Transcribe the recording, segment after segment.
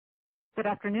Good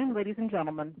afternoon, ladies and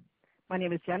gentlemen. My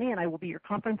name is Jenny, and I will be your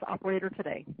conference operator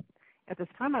today. At this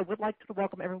time, I would like to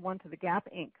welcome everyone to the Gap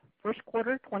Inc. First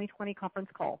Quarter 2020 conference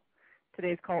call.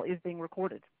 Today's call is being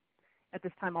recorded. At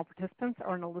this time, all participants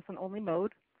are in a listen-only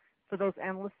mode. For those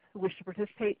analysts who wish to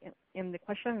participate in the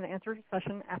question and answer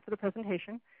session after the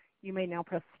presentation, you may now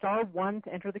press star 1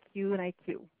 to enter the Q&A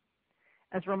queue.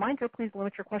 As a reminder, please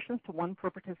limit your questions to 1 per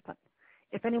participant.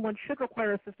 If anyone should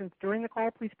require assistance during the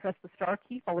call, please press the star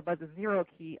key followed by the 0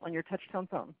 key on your touch-tone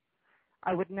phone.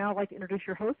 I would now like to introduce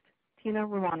your host, Tina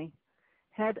Romani,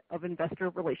 Head of Investor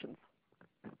Relations.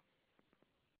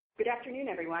 Good afternoon,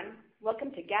 everyone.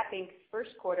 Welcome to Gap Inc.'s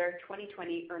First Quarter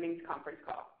 2020 earnings conference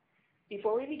call.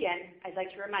 Before we begin, I'd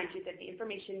like to remind you that the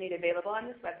information made available on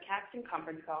this webcast and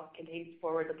conference call contains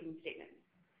forward-looking statements.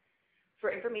 For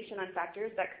information on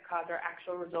factors that could cause our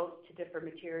actual results to differ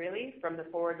materially from the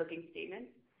forward-looking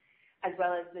statements, as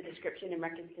well as the description and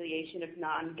reconciliation of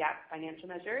non-GAAP financial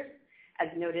measures, as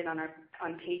noted on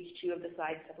page 2 of the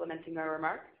slides supplementing our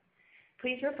remarks,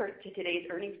 please refer to today's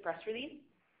earnings press release,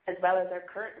 as well as our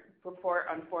current report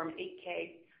on Form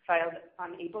 8-K filed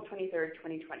on April 23,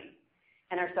 2020,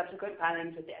 and our subsequent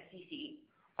filings with the SEC,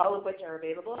 all of which are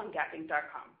available on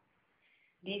gapinc.com.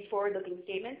 These forward-looking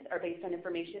statements are based on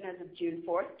information as of June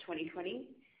 4th, 2020,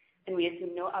 and we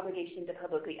assume no obligation to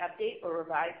publicly update or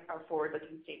revise our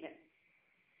forward-looking statements.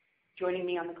 Joining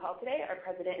me on the call today are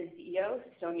President and CEO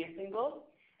Sonia Syngal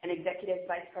and Executive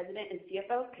Vice President and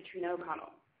CFO Katrina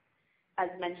O'Connell. As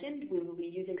mentioned, we will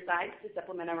be using slides to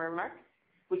supplement our remarks,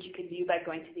 which you can view by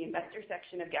going to the investor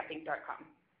section of gapinc.com.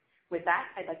 With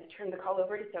that, I'd like to turn the call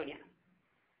over to Sonia.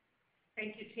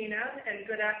 Thank you, Tina, and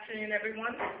good afternoon,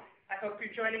 everyone. I hope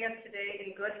you're joining us today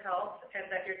in good health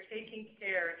and that you're taking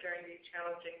care during these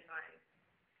challenging times.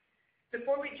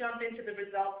 Before we jump into the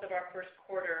results of our first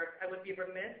quarter, I would be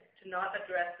remiss to not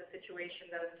address the situation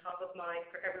that is top of mind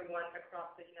for everyone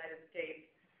across the United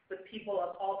States, with people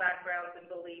of all backgrounds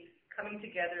and beliefs coming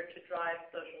together to drive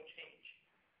social change.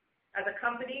 As a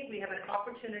company, we have an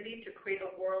opportunity to create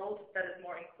a world that is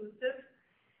more inclusive,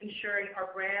 ensuring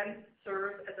our brand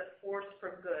serves as a force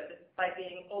for good by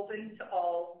being open to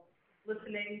all,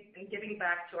 listening, and giving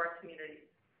back to our communities.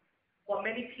 While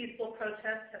many peaceful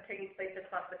protests have taken place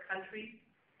across the country,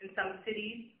 in some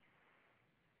cities,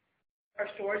 our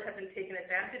stores have been taken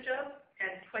advantage of,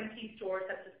 and 20 stores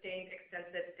have sustained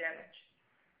extensive damage.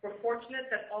 We're fortunate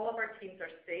that all of our teams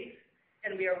are safe,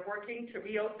 and we are working to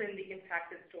reopen the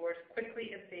impacted stores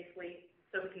quickly and safely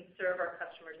so we can serve our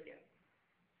customers again.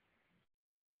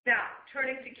 Now,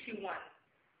 turning to Q1.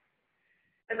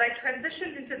 As I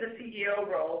transitioned into the CEO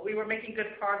role, we were making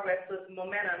good progress with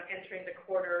momentum entering the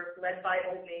quarter led by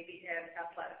Old Navy and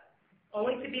Athleta,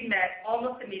 only to be met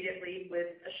almost immediately with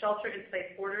a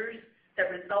shelter-in-place orders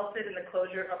that resulted in the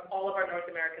closure of all of our North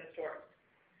American stores.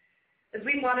 As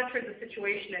we monitored the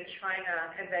situation in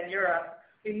China and then Europe,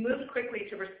 we moved quickly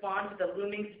to respond to the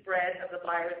looming spread of the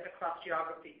virus across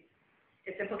geographies,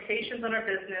 its implications on our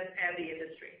business and the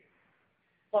industry.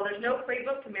 While there's no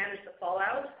playbook to manage the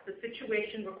fallout, the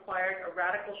situation required a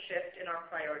radical shift in our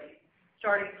priorities,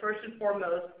 starting first and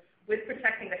foremost with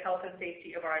protecting the health and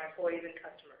safety of our employees and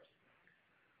customers.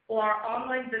 While our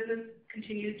online business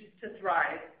continued to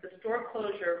thrive, the store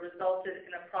closure resulted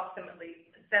in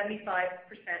approximately 75%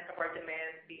 of our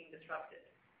demand being disrupted.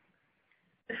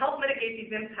 To help mitigate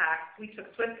these impacts, we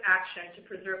took swift action to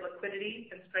preserve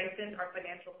liquidity and strengthen our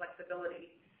financial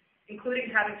flexibility,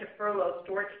 including having to furlough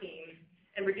store teams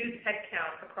and reduce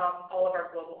headcount across all of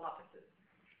our global offices.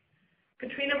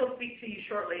 Katrina will speak to you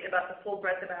shortly about the full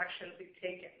breadth of actions we've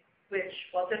taken, which,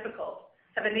 while difficult,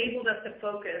 have enabled us to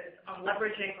focus on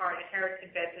leveraging our inherent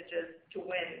advantages to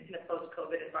win in a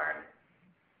post-COVID environment.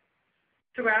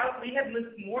 Throughout, we have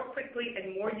moved more quickly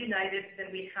and more united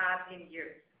than we have in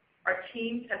years. Our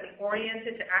teams have been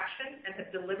oriented to action and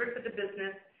have delivered for the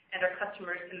business and our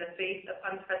customers in the face of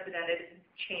unprecedented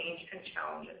change and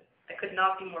challenges. I could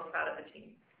not be more proud of the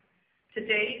team.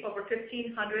 Today, over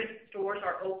 1,500 stores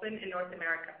are open in North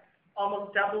America,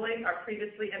 almost doubling our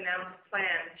previously announced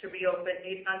plan to reopen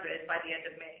 800 by the end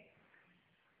of May.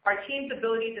 Our team's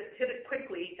ability to pivot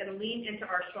quickly and lean into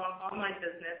our strong online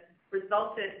business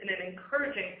resulted in an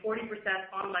encouraging 40%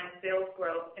 online sales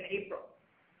growth in April.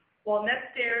 While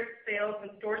net sales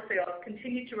and store sales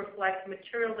continue to reflect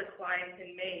material declines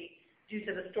in May due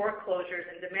to the store closures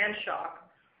and demand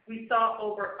shock, we saw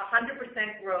over 100%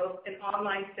 growth in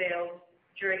online sales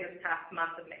during this past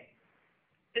month of May.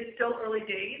 It's still early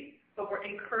days, but we're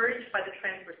encouraged by the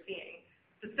trends we're seeing,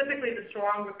 specifically the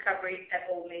strong recovery at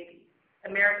Old Navy,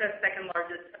 America's second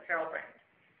largest apparel brand.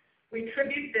 We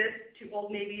attribute this to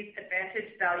Old Navy's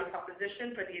advantage value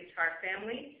proposition for the entire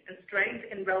family and strength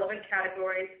in relevant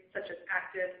categories such as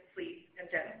active, fleece,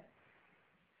 and denim.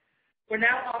 We're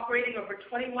now operating over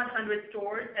 2,100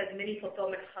 stores as mini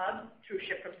fulfillment hubs through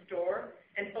ship from store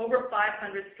and over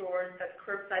 500 stores as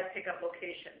curbside pickup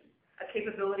locations, a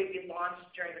capability we launched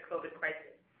during the COVID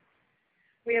crisis.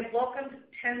 We have welcomed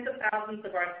tens of thousands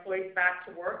of our employees back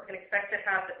to work and expect to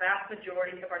have the vast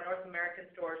majority of our North American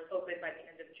stores open by the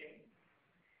end of June.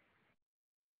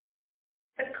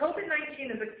 As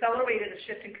COVID-19 has accelerated a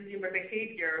shift in consumer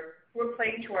behavior, we're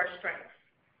playing to our strengths.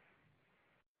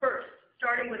 First,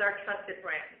 starting with our trusted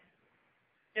brands.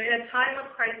 In a time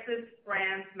of crisis,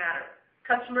 brands matter.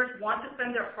 Customers want to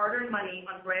spend their hard-earned money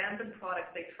on brands and products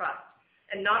they trust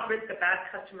and not risk a bad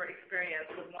customer experience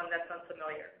with one that's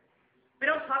unfamiliar. We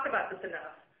don't talk about this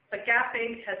enough, but Gap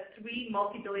Inc. has 3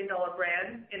 multi-billion-dollar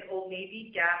brands in Old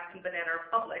Navy, Gap, and Banana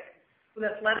Republic, with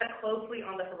Athleta closely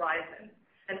on the horizon.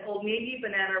 And Old Navy,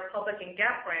 Banana Republic, and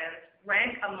Gap brands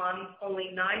rank among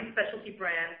only 9 specialty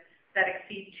brands that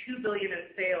exceed $2 billion in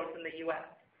sales in the U.S.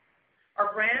 Our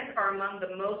brands are among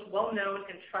the most well-known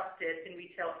and trusted in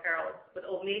retail apparel, with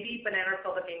Old Navy, Banana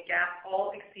Republic, and Gap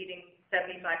all exceeding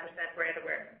 75% brand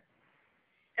awareness.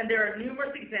 And there are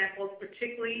numerous examples,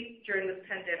 particularly during this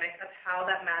pandemic, of how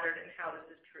that mattered and how this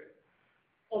is true.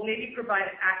 Old Navy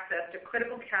provided access to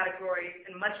critical categories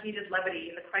and much-needed levity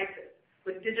in the crisis,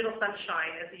 with Digital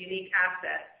Sunshine as a unique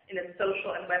asset in its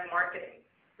social and web marketing,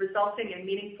 resulting in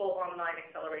meaningful online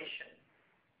acceleration.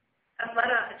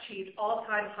 Athleta achieved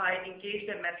all-time high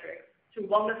engagement metrics through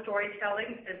wellness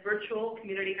storytelling and virtual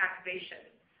community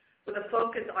activation, with a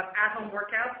focus on at-home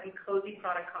workouts and cozy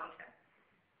product content.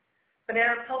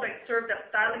 Banana Republic served up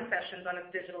styling sessions on its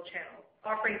digital channels,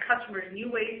 offering customers new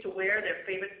ways to wear their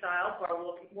favorite styles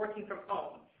while working from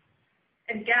home.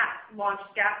 And Gap launched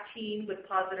Gap Teen with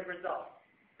positive results.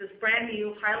 This brand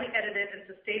new, highly edited, and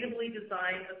sustainably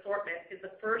designed assortment is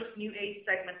the first new age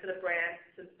segment to the brand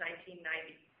since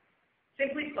 1990.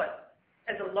 Simply put,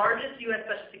 as the largest U.S.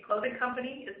 specialty clothing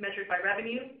company is measured by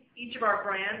revenue, each of our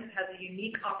brands has a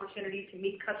unique opportunity to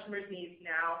meet customers' needs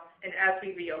now and as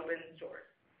we reopen stores.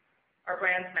 Our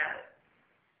brands matter.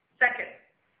 Second,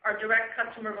 our direct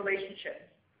customer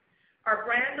relationships. Our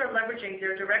brands are leveraging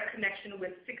their direct connection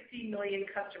with 60 million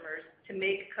customers to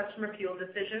make customer fuel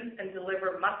decisions and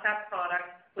deliver must-have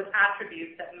products with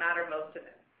attributes that matter most to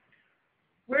them.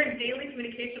 We're in daily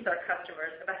communication with our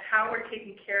customers about how we're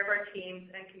taking care of our teams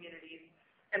and communities,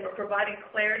 and we're providing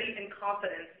clarity and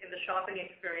confidence in the shopping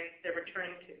experience they're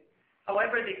returning to,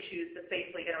 however they choose to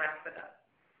safely interact with us.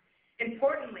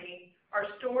 Importantly, our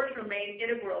stores remain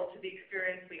integral to the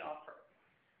experience we offer.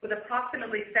 With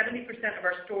approximately 70% of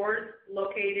our stores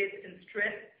located in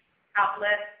strip,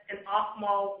 outlet, and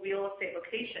off-mall real estate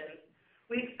locations,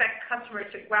 we expect customers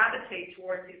to gravitate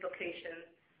towards these locations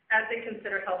as they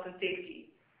consider health and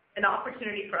safety, an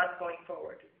opportunity for us going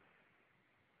forward.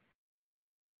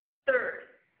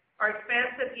 Third, our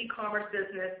expansive e-commerce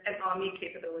business and omni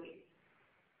capabilities.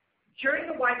 During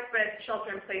the widespread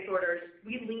shelter-in-place orders,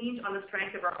 we leaned on the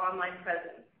strength of our online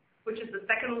presence, which is the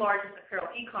second largest apparel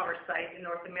e-commerce site in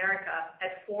North America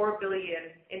at $4 billion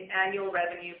in annual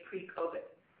revenue pre-COVID.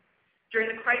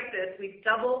 During the crisis, we've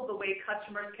doubled the way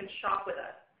customers can shop with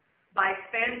us by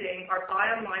expanding our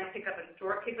buy online pickup in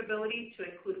store capability to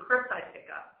include curbside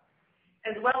pickup,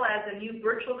 as well as a new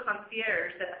virtual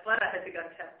concierge that Athleta has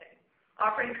begun testing,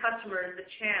 offering customers the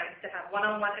chance to have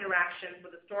one-on-one interactions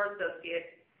with a store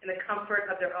associate in the comfort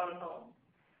of their own home.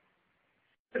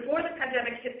 Before the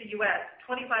pandemic hit the U.S.,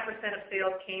 25% of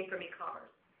sales came from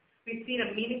e-commerce. We've seen a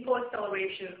meaningful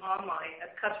acceleration online as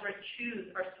customers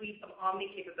choose our suite of omni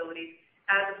capabilities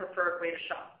as a preferred way to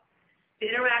shop.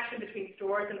 The interaction between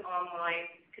stores and online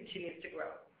continues to grow.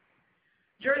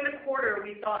 During the quarter,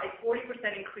 we saw a 40%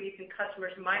 increase in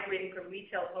customers migrating from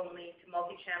retail only to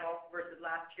multi-channel versus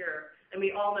last year, and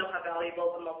we all know how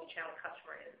valuable a multi-channel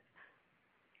customer is.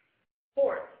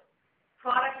 Fourth,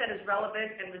 product that is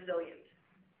relevant and resilient.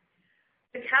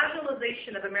 The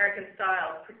casualization of American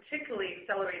style particularly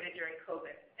accelerated during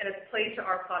COVID and has played to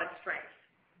our product strengths.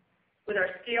 With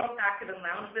our scaled active and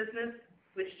lounge business,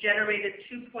 which generated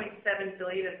 $2.7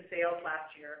 billion in sales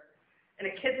last year, and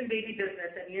a kids and baby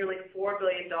business at nearly $4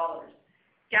 billion,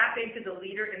 Gap Inc. is a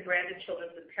leader in branded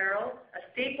children's apparel, a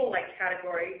staple-like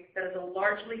category that is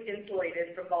largely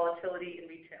insulated from volatility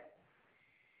in retail.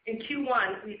 In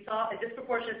Q1, we saw a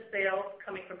disproportionate sales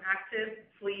coming from active,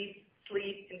 fleece,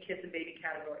 sleep, and kids and baby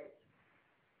categories.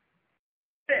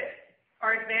 Fifth,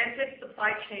 our advantage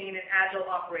supply chain and agile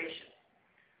operations.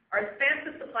 Our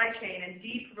expansive supply chain and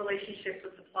deep relationships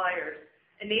with suppliers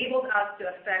enabled us to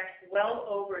effect well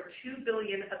over $2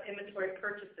 billion of inventory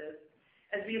purchases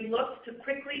as we looked to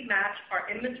quickly match our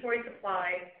inventory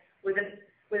supply with an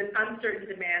uncertain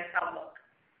demand outlook.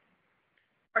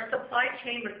 Our supply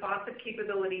chain responsive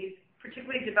capabilities,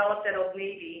 particularly developed at Old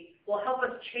Navy, will help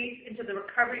us chase into the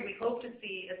recovery we hope to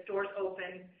see as stores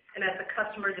open and as the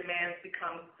customer demands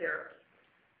become clearer.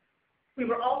 We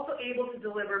were also able to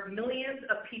deliver millions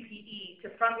of PPE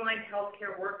to frontline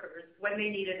healthcare workers when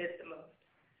they needed it the most,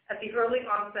 at the early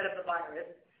onset of the virus,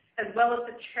 as well as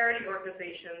to charity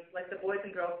organizations like the Boys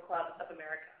and Girls Club of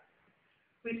America.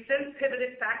 We've since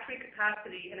pivoted factory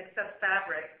capacity in excess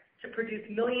fabric to produce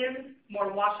millions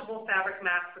more washable fabric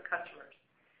masks for customers.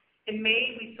 In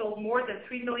May, we sold more than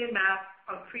 3 million masks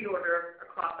on pre-order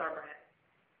across our brand.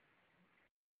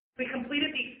 We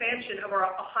completed the expansion of our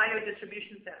Ohio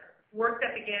distribution center, work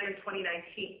that began in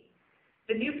 2019.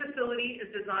 The new facility is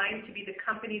designed to be the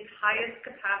company's highest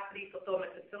capacity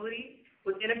fulfillment facility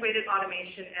with integrated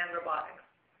automation and robotics.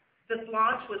 This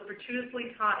launch was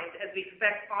fortuitously timed as we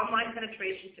expect online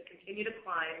penetration to continue to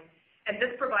climb, and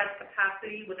this provides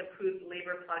capacity with improved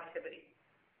labor productivity.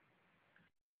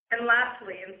 And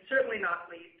lastly, and certainly not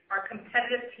least, our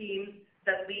competitive teams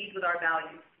that lead with our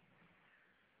values.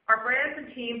 Our brands and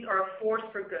teams are a force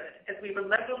for good as we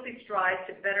relentlessly strive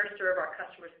to better serve our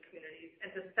customers and communities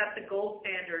and to set the gold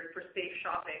standard for safe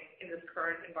shopping in this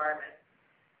current environment.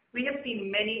 We have seen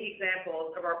many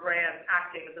examples of our brands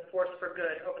acting as a force for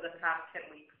good over the past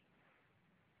 10 weeks.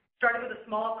 Starting with a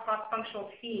small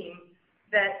cross-functional team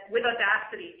that, with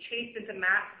audacity, chased into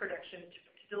mass production to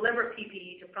deliver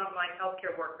PPE to frontline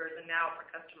healthcare workers and now for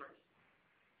customers.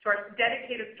 To our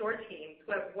dedicated store teams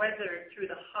who have weathered through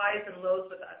the highs and lows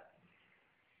with us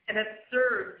and have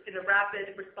served in the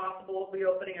rapid, responsible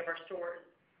reopening of our stores,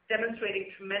 demonstrating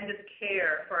tremendous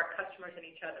care for our customers and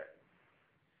each other.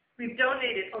 We've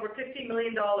donated over $50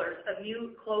 million of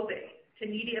new clothing to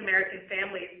needy American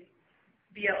families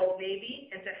via Old Navy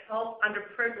and to help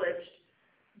underprivileged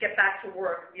get back to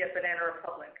work via Banana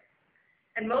Republic.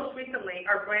 And most recently,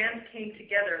 our brands came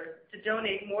together to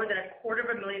donate more than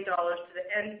 $250,000 to the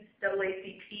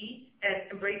NAACP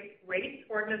and Embrace Race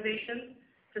organizations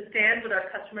to stand with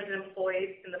our customers and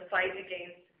employees in the fight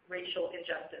against racial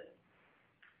injustice.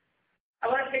 I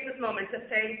want to take this moment to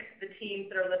thank the teams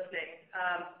that are listening.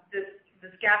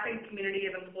 This Gap Inc.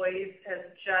 community of employees has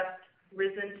just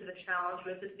risen to the challenge,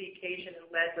 risen to the occasion,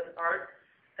 and led with heart.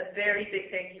 A very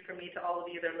big thank you from me to all of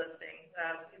you that are listening.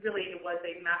 It was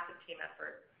a massive team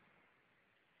effort.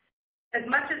 As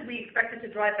much as we expected to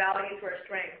drive value to our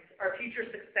strengths, our future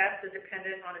success is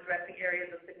dependent on addressing areas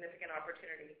of significant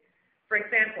opportunity. For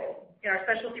example, in our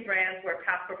specialty brands where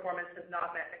past performance has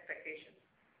not met expectations.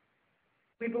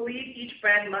 We believe each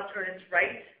brand must earn its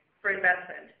right for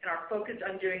investment and are focused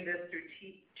on doing this through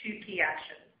two key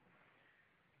actions.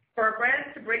 For our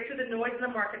brands to break through the noise in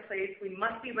the marketplace, we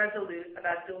must be resolute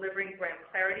about delivering brand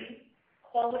clarity,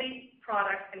 quality,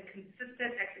 product, and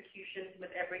consistent execution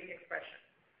with every expression.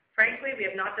 Frankly, we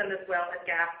have not done this well at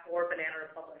Gap or Banana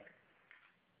Republic.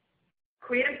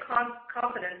 Creative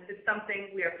confidence is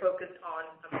something we are focused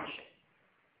on a mission.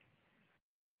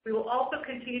 We will also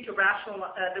continue to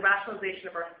the rationalization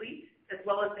of our fleet, as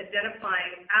well as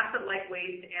identifying asset-light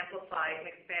ways to amplify and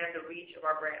expand the reach of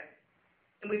our brands.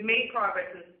 And we've made progress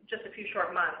in just a few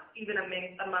short months, even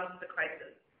amongst the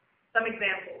crisis. Some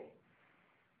examples.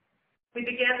 We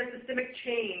began a systemic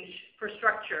change for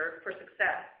structure for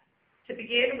success. To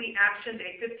begin, we actioned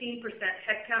a 15%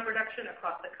 headcount reduction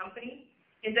across the company,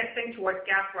 indexing towards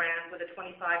Gap brand with a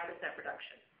 25%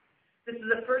 reduction. This is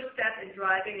the first step in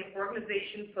driving an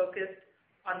organization focused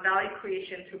on value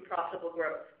creation through profitable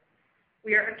growth.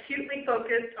 We are acutely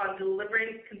focused on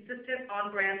delivering consistent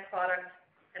on-brand products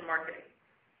and marketing.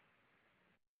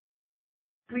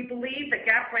 We believe that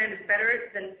Gap brand is better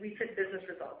than recent business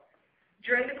results.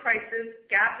 During the crisis,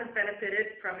 Gap has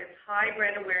benefited from its high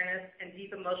brand awareness and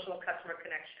deep emotional customer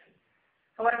connection.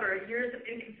 However, years of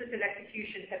inconsistent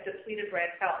execution have depleted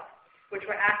brand health, which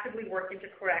we're actively working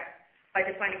to correct by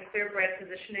defining clear brand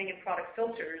positioning and product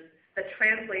filters that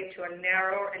translate to a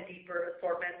narrower and deeper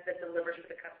assortment that delivers for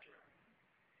the customer.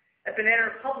 At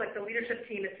Banana Republic, the leadership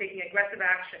team is taking aggressive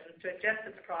actions to adjust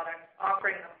its product,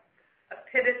 offering a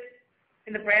pivot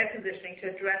in the brand positioning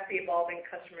to address the evolving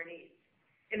customer needs.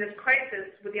 In this crisis,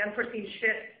 with the unforeseen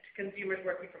shift to consumers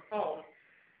working from home,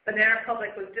 Banana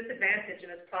Republic was disadvantaged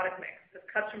in its product mix as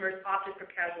customers opted for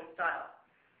casual style.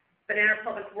 Banana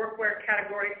Republic's workwear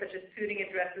categories such as suiting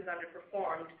and dresses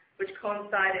underperformed, which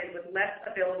coincided with less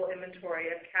available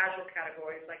inventory of casual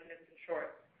categories like knits and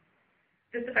shorts.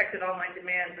 This affected online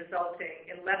demand, resulting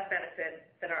in less benefit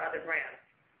than our other brands.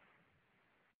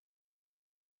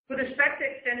 With respect to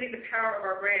extending the power of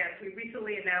our brands, we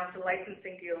recently announced a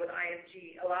licensing deal with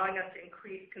IMG, allowing us to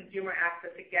increase consumer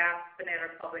access to Gap,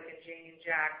 Banana Republic, and Jane and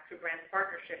Jack through brand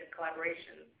partnership and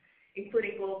collaborations,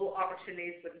 including global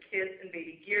opportunities with kids and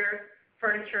baby gear,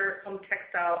 furniture, home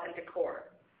textile, and decor.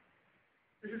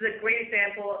 This is a great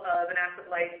example of an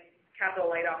asset-light,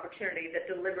 capital-light opportunity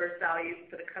that delivers value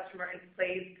for the customer and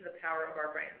plays to the power of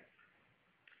our brands.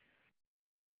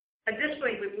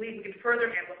 Additionally, we believe we can further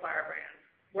amplify our brands.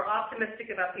 We're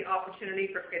optimistic about the opportunity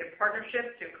for creative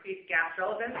partnerships to increase Gap's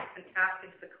relevance and tap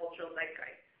into the cultural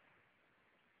zeitgeist.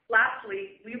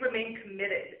 Lastly, we remain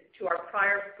committed to our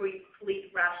prior fleet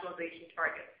rationalization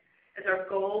targets, as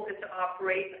our goal is to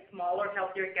operate a smaller,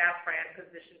 healthier Gap brand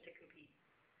positioned to compete.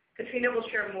 Katrina will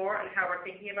share more on how we're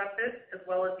thinking about this, as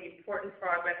well as the important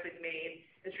progress we've made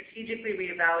in strategically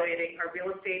reevaluating our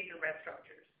real estate and rent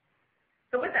structures.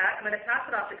 So with that, I'm going to pass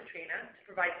it off to Katrina to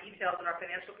provide details on our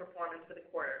financial performance for the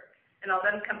quarter, and I'll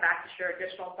then come back to share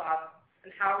additional thoughts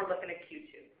on how we're looking at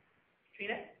Q2.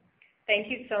 Katrina?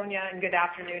 Thank you, Sonia, and good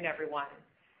afternoon, everyone.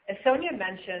 As Sonia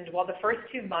mentioned, while the first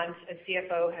 2 months as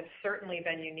CFO have certainly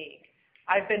been unique,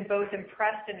 I've been both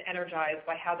impressed and energized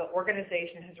by how the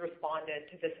organization has responded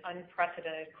to this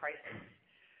unprecedented crisis.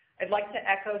 I'd like to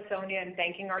echo Sonia in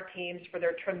thanking our teams for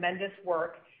their tremendous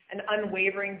work and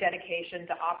unwavering dedication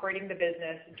to operating the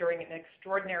business during an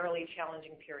extraordinarily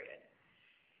challenging period.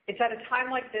 It's at a time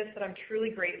like this that I'm truly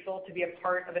grateful to be a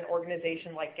part of an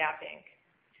organization like Gap Inc.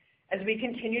 As we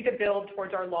continue to build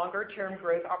towards our longer-term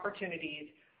growth opportunities,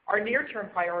 our near-term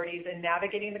priorities in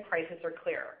navigating the crisis are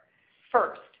clear.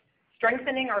 First,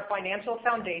 strengthening our financial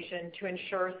foundation to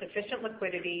ensure sufficient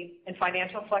liquidity and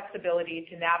financial flexibility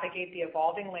to navigate the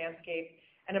evolving landscape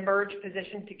and emerge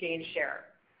positioned to gain share.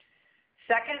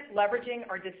 Second, leveraging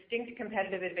our distinct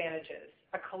competitive advantages,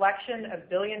 a collection of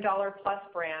billion-dollar-plus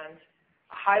brands,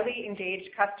 a highly engaged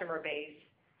customer base,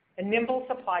 a nimble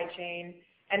supply chain,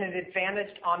 and an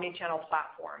advantaged omni-channel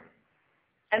platform.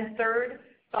 And third,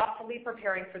 thoughtfully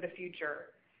preparing for the future,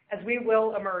 as we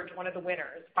will emerge one of the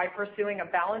winners by pursuing a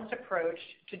balanced approach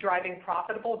to driving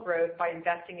profitable growth by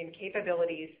investing in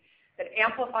capabilities that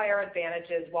amplify our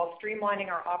advantages while streamlining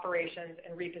our operations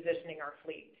and repositioning our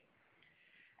fleet.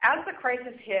 As the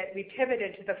crisis hit, we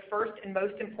pivoted to the first and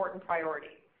most important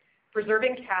priority,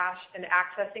 preserving cash and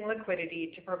accessing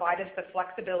liquidity to provide us the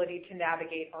flexibility to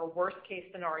navigate our worst-case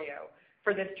scenario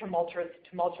for this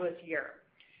tumultuous year.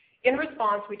 In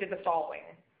response, we did the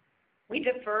following. We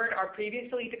deferred our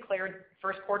previously declared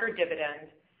first quarter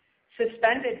dividend,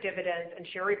 suspended dividends and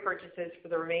share repurchases for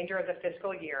the remainder of the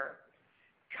fiscal year,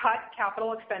 cut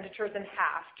capital expenditures in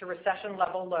half to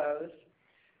recession-level lows,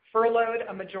 furloughed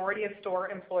a majority of store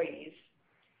employees,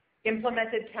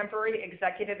 implemented temporary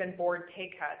executive and board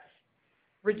pay cuts,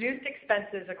 reduced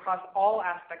expenses across all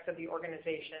aspects of the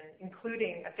organization,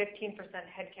 including a 15%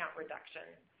 headcount reduction,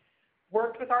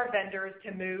 worked with our vendors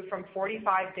to move from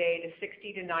 45-day to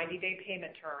 60 to 90-day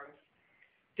payment terms,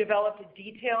 developed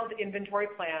detailed inventory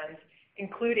plans,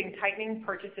 including tightening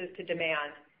purchases to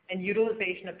demand and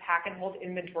utilization of pack-and-hold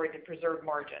inventory to preserve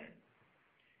margin,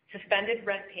 suspended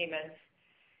rent payments,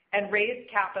 and raised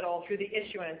capital through the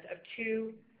issuance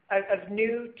of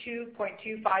new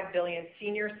 $2.25 billion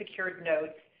senior secured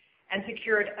notes and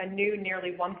secured a new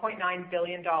nearly $1.9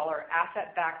 billion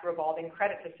asset-backed revolving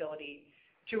credit facility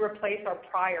to replace our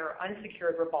prior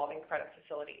unsecured revolving credit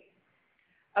facility.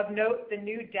 Of note, the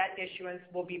new debt issuance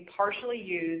will be partially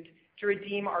used to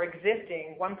redeem our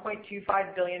existing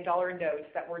 $1.25 billion notes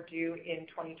that were due in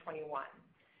 2021.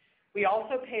 We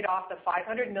also paid off the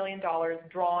 $500 million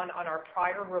drawn on our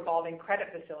prior revolving credit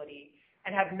facility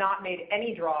and have not made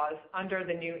any draws under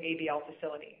the new ABL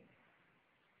facility.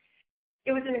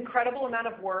 It was an incredible amount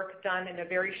of work done in a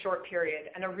very short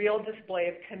period and a real display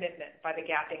of commitment by the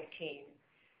Gap Inc. team.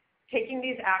 Taking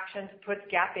these actions puts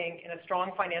Gap Inc. in a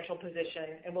strong financial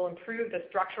position and will improve the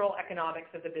structural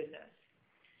economics of the business.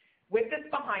 With this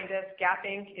behind us, Gap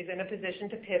Inc. is in a position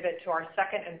to pivot to our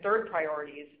second and third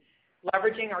priorities,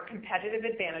 leveraging our competitive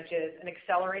advantages and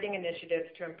accelerating initiatives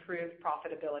to improve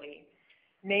profitability,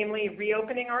 namely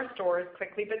reopening our stores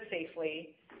quickly but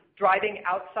safely, driving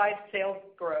outside sales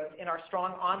growth in our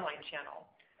strong online channel,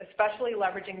 especially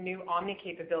leveraging new omni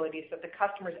capabilities that the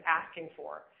customer is asking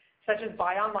for, such as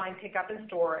buy online, pick up in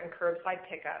store, and curbside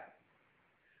pickup,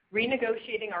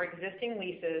 renegotiating our existing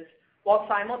leases while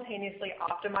simultaneously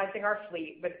optimizing our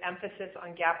fleet with emphasis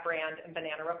on Gap brand and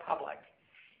Banana Republic,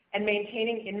 and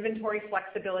maintaining inventory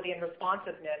flexibility and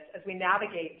responsiveness as we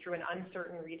navigate through an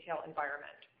uncertain retail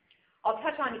environment. I'll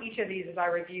touch on each of these as I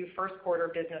review first quarter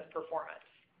business performance.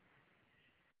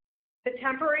 The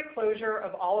temporary closure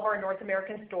of all of our North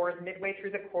American stores midway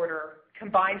through the quarter,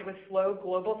 combined with slow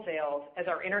global sales as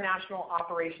our international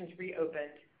operations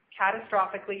reopened,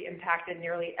 catastrophically impacted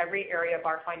nearly every area of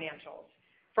our financials,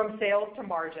 from sales to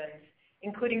margins,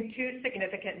 including 2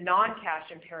 significant non-cash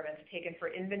impairments taken for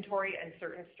inventory and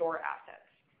certain store assets.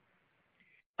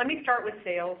 Let me start with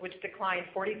sales, which declined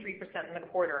 43% in the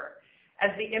quarter,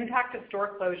 as the impact of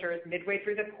store closures midway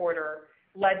through the quarter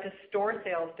led to store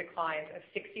sales declines of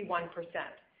 61%,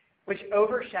 which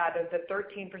overshadowed the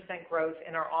 13% growth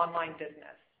in our online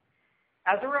business.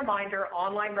 As a reminder,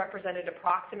 online represented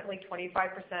approximately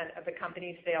 25% of the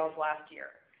company's sales last year.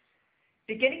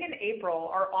 Beginning in April,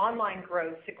 our online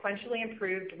growth sequentially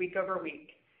improved week over week.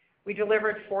 We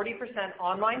delivered 40%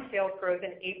 online sales growth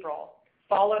in April,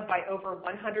 followed by over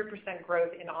 100%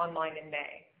 growth in online in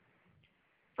May.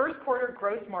 First quarter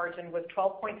gross margin was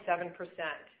 12.7%,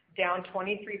 down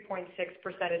 23.6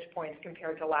 percentage points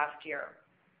compared to last year.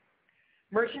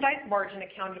 Merchandise margin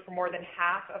accounted for more than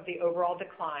half of the overall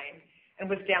decline and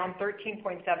was down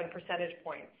 13.7 percentage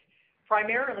points,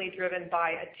 primarily driven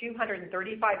by a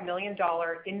 $235 million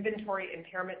inventory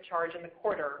impairment charge in the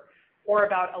quarter, or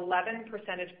about 11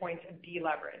 percentage points of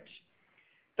deleverage.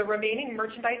 The remaining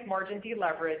merchandise margin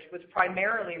deleverage was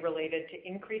primarily related to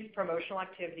increased promotional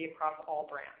activity across all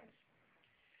brands.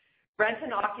 Rent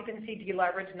and occupancy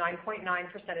deleveraged 9.9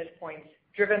 percentage points,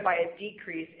 driven by a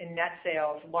decrease in net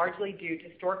sales, largely due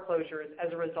to store closures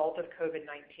as a result of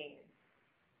COVID-19.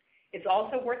 It's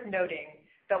also worth noting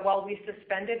that while we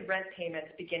suspended rent payments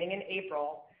beginning in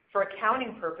April, for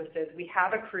accounting purposes, we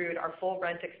have accrued our full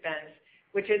rent expense,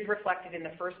 which is reflected in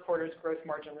the first quarter's gross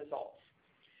margin results.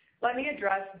 Let me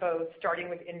address both, starting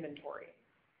with inventory.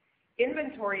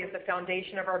 Inventory is the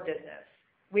foundation of our business.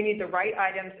 We need the right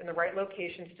items in the right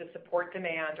locations to support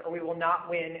demand, or we will not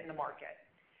win in the market.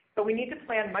 But we need to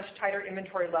plan much tighter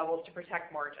inventory levels to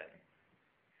protect margin.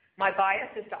 My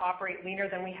bias is to operate leaner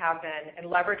than we have been and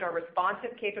leverage our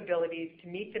responsive capabilities to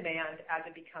meet demand as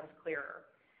it becomes clearer.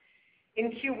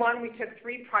 In Q1, we took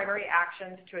 3 primary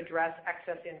actions to address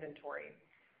excess inventory.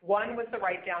 One was the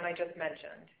write-down I just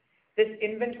mentioned. This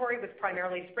inventory was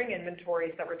primarily spring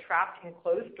inventories that were trapped in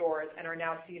closed stores and are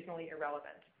now seasonally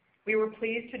irrelevant. We were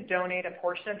pleased to donate a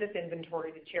portion of this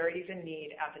inventory to charities in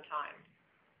need at the time.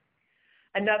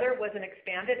 Another was an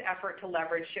expanded effort to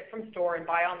leverage ship-from-store and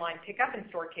buy online pickup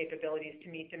in-store capabilities to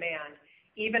meet demand,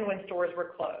 even when stores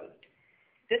were closed.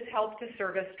 This helped to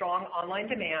service strong online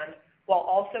demand while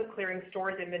also clearing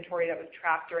stores' inventory that was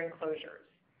trapped during closures.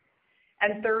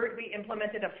 And third, we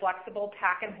implemented a flexible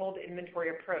pack-and-hold inventory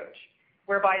approach,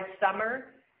 whereby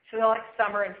select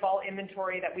summer and fall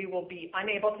inventory that we will be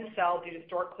unable to sell due to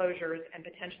store closures and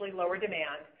potentially lower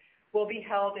demand will be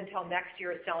held until next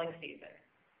year's selling season.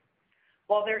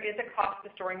 While there is a cost to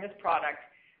storing this product,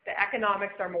 the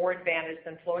economics are more advantaged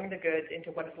than flowing the goods into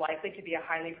what is likely to be a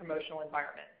highly promotional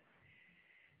environment.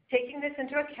 Taking this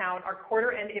into account, our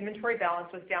quarter-end inventory balance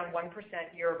was down 1%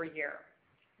 year over year.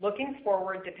 Looking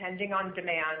forward, depending on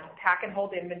demand,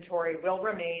 pack-and-hold inventory will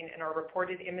remain in our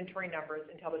reported inventory numbers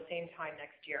until the same time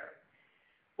next year.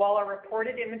 While our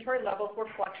reported inventory levels will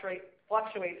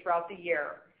fluctuate throughout the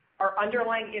year, our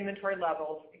underlying inventory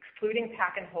levels, excluding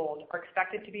pack-and-hold, are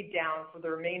expected to be down for the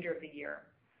remainder of the year,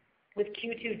 with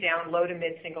Q2 down low to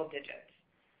mid-single digits.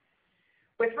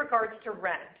 With regards to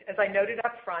rent, as I noted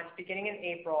up front, beginning in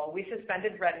April, we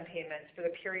suspended rent payments for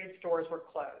the period stores were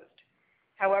closed.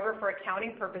 However, for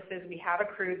accounting purposes, we have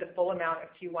accrued the full amount of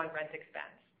Q1 rent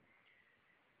expense.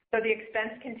 So the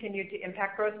expense continued to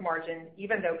impact gross margin,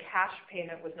 even though cash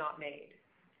payment was not made.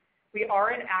 We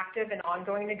are in active and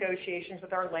ongoing negotiations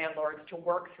with our landlords to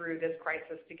work through this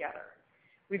crisis together.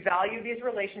 We value these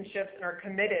relationships and are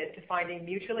committed to finding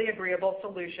mutually agreeable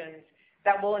solutions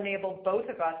that will enable both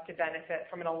of us to benefit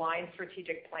from an aligned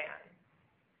strategic plan.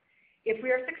 If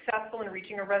we are successful in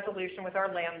reaching a resolution with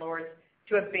our landlords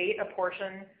to abate a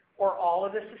portion or all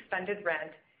of the suspended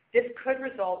rent, this could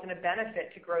result in a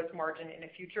benefit to gross margin in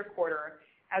a future quarter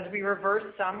as we reverse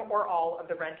some or all of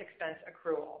the rent expense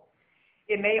accrual.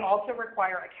 It may also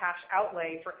require a cash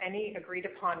outlay for any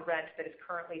agreed-upon rent that is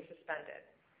currently suspended.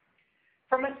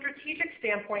 From a strategic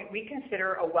standpoint, we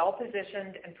consider a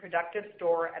well-positioned and productive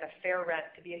store at a fair rent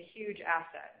to be a huge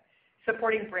asset,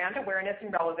 supporting brand awareness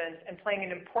and relevance and playing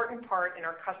an important part in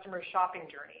our customers' shopping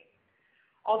journey.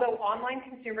 Although online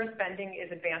consumer spending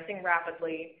is advancing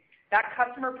rapidly, that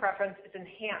customer preference is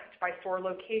enhanced by store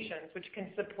locations, which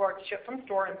can support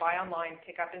ship-from-store and buy online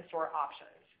pickup in-store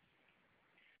options.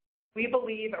 We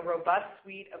believe a robust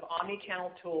suite of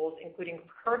omni-channel tools, including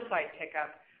curbside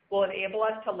pickup, will enable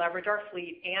us to leverage our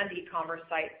fleet and e-commerce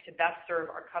site to best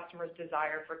serve our customers'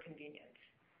 desire for convenience.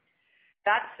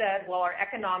 That said, while our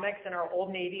economics in our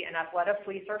Old Navy and Athleta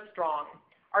fleets are strong,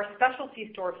 our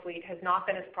specialty store fleet has not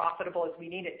been as profitable as we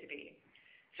need it to be.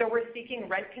 So we're seeking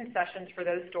rent concessions for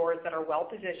those stores that are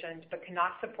well-positioned but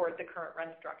cannot support the current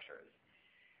rent structures,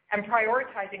 and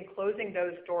prioritizing closing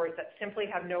those stores that simply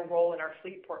have no role in our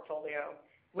fleet portfolio,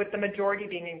 with the majority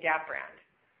being in Gap brand.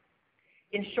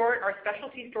 In short, our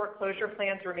specialty store closure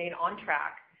plans remain on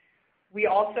track. We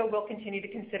also will continue to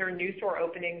consider new store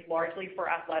openings largely for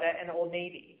Athleta and Old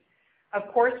Navy.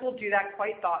 Of course, we'll do that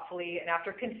quite thoughtfully and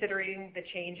after considering the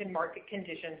change in market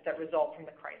conditions that result from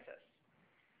the crisis.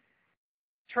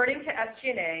 Turning to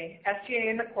SG&A, SG&A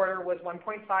in the quarter was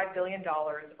 $1.5 billion,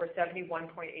 or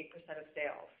 71.8% of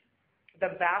sales.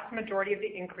 The vast majority of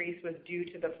the increase was due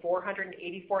to the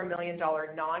 $484 million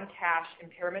non-cash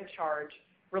impairment charge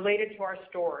related to our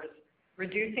stores,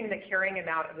 reducing the carrying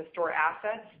amount of the store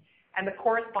assets and the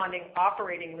corresponding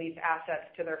operating lease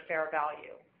assets to their fair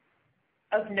value.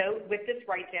 Of note, with this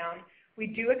write-down, we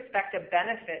do expect a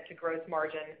benefit to gross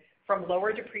margin from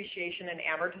lower depreciation and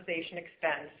amortization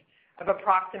expense of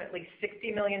approximately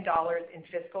 $60 million in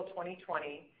fiscal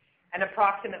 2020 and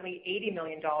approximately $80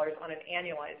 million on an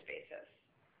annualized basis.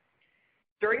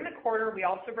 During the quarter, we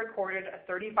also recorded a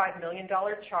 $35 million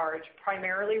charge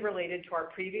primarily related to our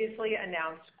previously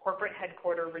announced corporate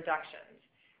headquarters reductions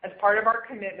as part of our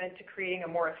commitment to creating a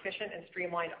more efficient and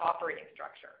streamlined operating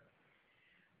structure.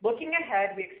 Looking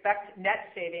ahead, we expect net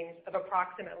savings of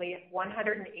approximately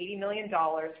 $180 million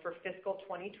for fiscal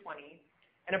 2020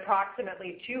 and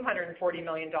approximately $240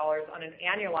 million on an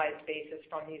annualized basis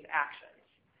from these actions.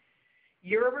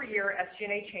 Year-over-year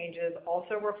SG&A changes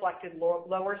also reflected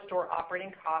lower store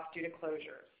operating costs due to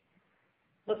closures.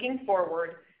 Looking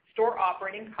forward, store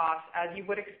operating costs, as you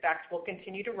would expect, will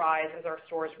continue to rise as our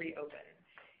stores reopen.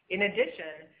 In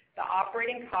addition, the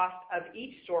operating cost of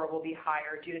each store will be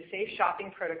higher due to safe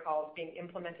shopping protocols being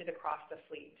implemented across the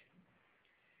fleet.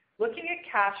 Looking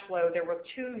at cash flow, there were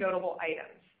two notable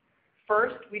items.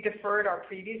 First, we deferred our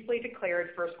previously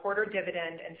declared first quarter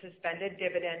dividend and suspended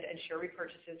dividend and share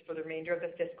repurchases for the remainder of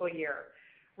the fiscal year,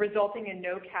 resulting in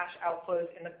no cash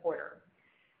outflows in the quarter.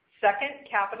 Second,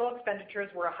 capital expenditures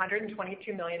were $122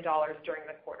 million during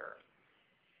the quarter.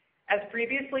 As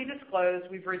previously disclosed,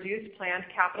 we've reduced planned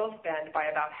capital spend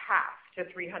by about half to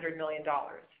 $300 million.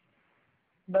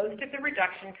 Most of the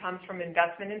reduction comes from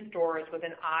investment in stores with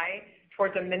an eye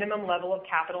towards a minimum level of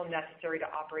capital necessary to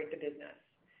operate the business.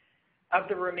 Of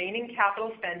the remaining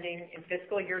capital spending in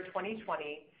fiscal year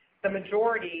 2020, the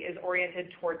majority is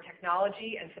oriented toward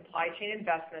technology and supply chain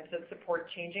investments that support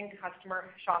changing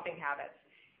customer shopping habits,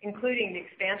 including the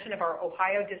expansion of our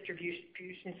Ohio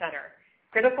distribution center,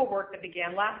 critical work that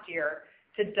began last year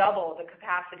to double the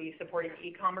capacity supporting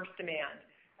e-commerce demand,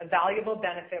 a valuable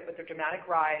benefit with the dramatic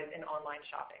rise in online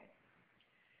shopping.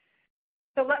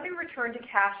 So let me return to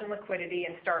cash and liquidity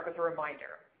and start with a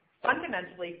reminder.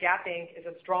 Fundamentally, Gap Inc. is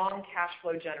a strong cash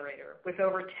flow generator with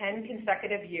over 10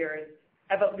 consecutive years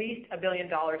of at least $1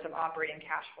 billion of operating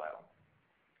cash flow.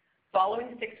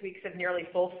 Following 6 weeks of nearly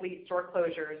full fleet store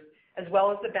closures, as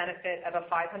well as the benefit of a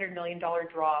 $500 million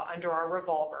draw under our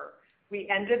revolver, we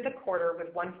ended the quarter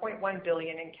with $1.1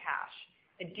 billion in cash,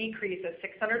 a decrease of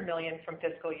 $600 million from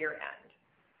fiscal year end.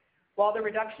 While the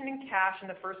reduction in cash in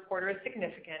the first quarter is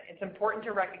significant, it's important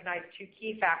to recognize two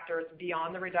key factors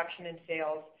beyond the reduction in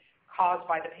sales caused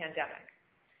by the pandemic.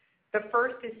 The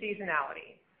first is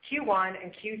seasonality. Q1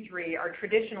 and Q3 are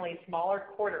traditionally smaller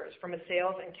quarters from a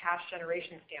sales and cash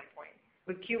generation standpoint,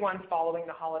 with Q1 following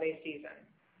the holiday season.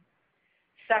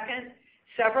 Second,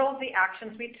 several of the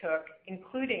actions we took,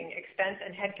 including expense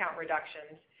and headcount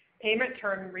reductions, payment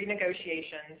term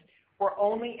renegotiations, were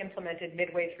only implemented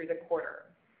midway through the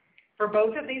quarter. For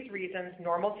both of these reasons,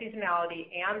 normal seasonality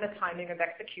and the timing of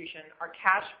execution, our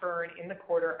cash burn in the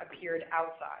quarter appeared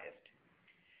outsized.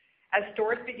 As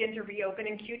stores begin to reopen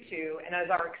in Q2 and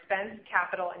as our expense,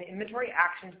 capital, and inventory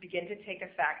actions begin to take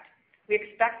effect, we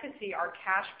expect to see our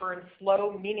cash burn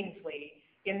slow meaningfully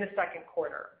in the second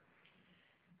quarter.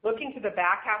 Looking to the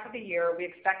back half of the year, we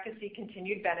expect to see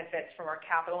continued benefits from our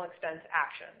capital expense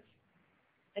actions.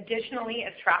 Additionally,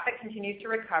 as traffic continues to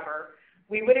recover,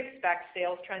 we would expect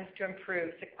sales trends to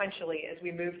improve sequentially as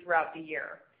we move throughout the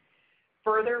year.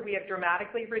 Further, we have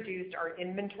dramatically reduced our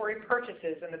inventory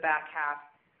purchases in the back half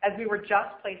as we were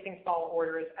just placing fall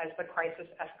orders as the crisis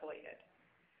escalated.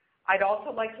 I'd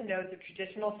also like to note the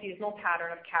traditional seasonal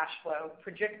pattern of cash flow,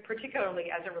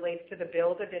 particularly as it relates to the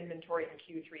build of inventory in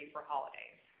Q3 for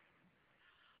holidays.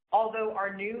 Although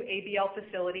our new ABL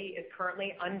facility is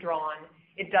currently undrawn,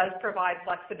 it does provide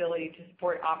flexibility to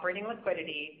support operating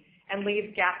liquidity and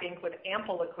leaves Gap Inc. with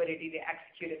ample liquidity to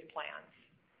execute its plans.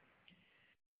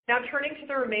 Now, turning to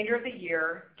the remainder of the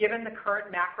year, given the current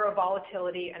macro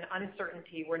volatility and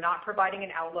uncertainty, we're not providing an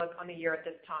outlook on the year at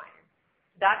this time.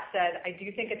 That said, I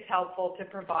do think it's helpful to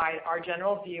provide our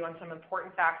general view on some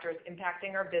important factors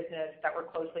impacting our business that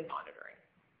we're closely monitoring.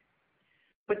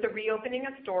 With the reopening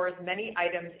of stores, many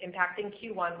items impacting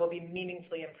Q1 will be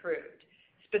meaningfully improved,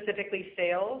 specifically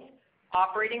sales,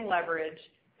 operating leverage,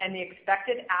 and the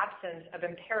expected absence of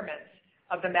impairments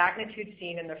of the magnitude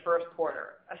seen in the first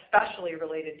quarter, especially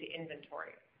related to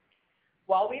inventory.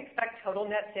 While we expect total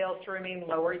net sales to remain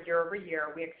lower year over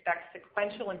year, we expect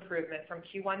sequential improvement from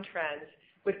Q1 trends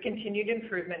with continued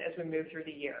improvement as we move through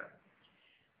the year.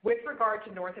 With regard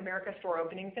to North America store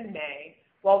openings in May,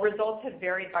 while results have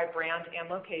varied by brand and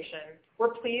location,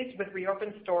 we're pleased with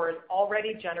reopened stores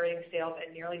already generating sales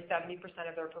at nearly 70%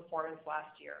 of their performance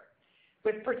last year,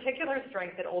 with particular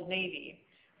strength at Old Navy,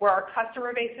 where our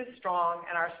customer base is strong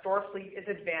and our store fleet is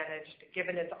advantaged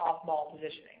given its off-mall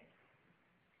positioning.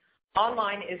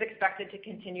 Online is expected to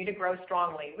continue to grow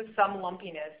strongly with some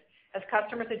lumpiness as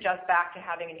customers adjust back to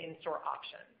having an in-store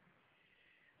option.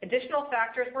 Additional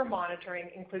factors we're monitoring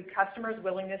include customers'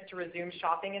 willingness to resume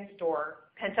shopping in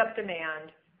store, pent-up demand,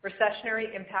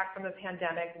 recessionary impact from the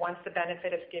pandemic once the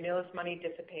benefit of stimulus money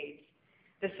dissipates,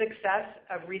 the success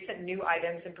of recent new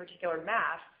items, in particular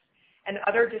masks, and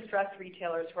other distressed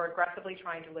retailers who are aggressively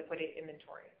trying to liquidate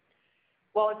inventory.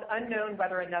 While it's unknown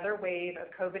whether another wave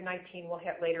of COVID-19 will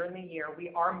hit later in the year,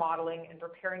 we are modeling and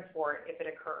preparing for it if it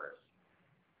occurs.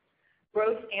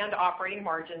 Gross and operating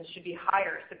margins should be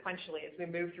higher sequentially as we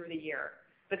move through the year,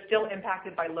 but still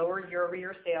impacted by lower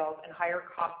year-over-year sales and higher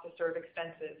cost to serve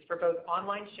expenses for both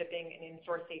online shipping and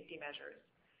in-store safety measures.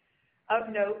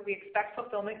 Of note, we expect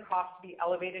fulfillment costs to be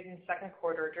elevated in the second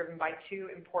quarter, driven by two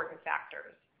important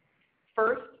factors.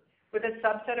 First, with a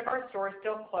subset of our stores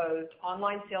still closed,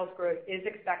 online sales growth is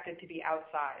expected to be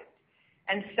outsized.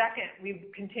 And second,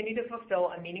 we continue to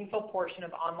fulfill a meaningful portion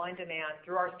of online demand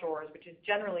through our stores, which is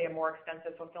generally a more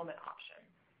expensive fulfillment option.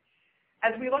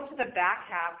 As we look to the back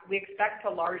half, we expect to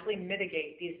largely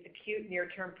mitigate these acute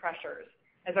near-term pressures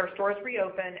as our stores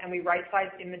reopen and we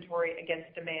right-size inventory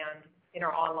against demand in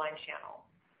our online channel.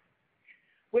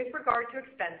 With regard to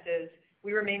expenses,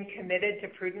 we remain committed to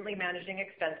prudently managing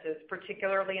expenses,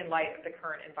 particularly in light of the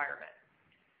current environment.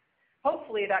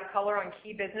 Hopefully that color on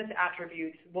key business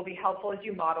attributes will be helpful as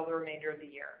you model the remainder of the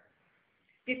year.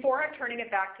 Before I'm turning it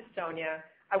back to Sonia,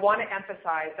 I want to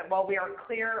emphasize that while we are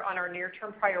clear on our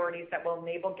near-term priorities that will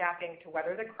enable Gap Inc. to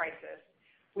weather the crisis,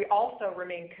 we also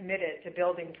remain committed to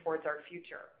building towards our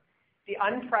future. The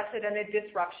unprecedented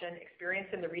disruption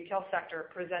experienced in the retail sector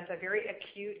presents a very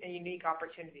acute and unique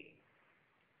opportunity.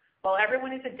 While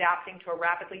everyone is adapting to a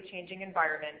rapidly changing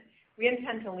environment, we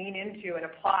intend to lean into and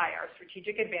apply our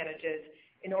strategic advantages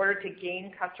in order to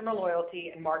gain customer loyalty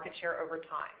and market share over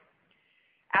time.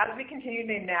 As we continue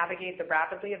to navigate the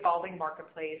rapidly evolving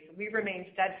marketplace, we remain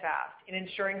steadfast in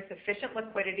ensuring sufficient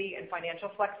liquidity and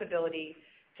financial flexibility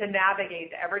to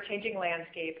navigate the ever-changing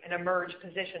landscape and emerge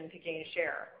positioned to gain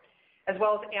share, as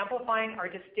well as amplifying our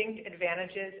distinct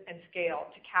advantages and scale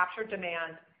to capture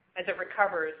demand as it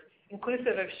recovers,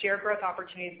 inclusive of share growth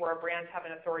opportunities where our brands have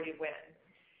an authority to win,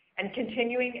 and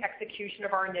continuing execution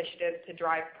of our initiatives to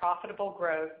drive profitable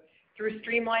growth through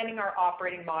streamlining our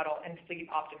operating model and fleet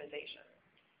optimization.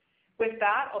 With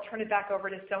that, I'll turn it back over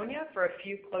to Sonia for a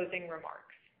few closing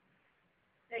remarks.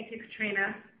 Thank you,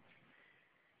 Katrina.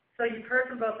 So you've heard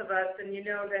from both of us, and you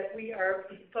know that we are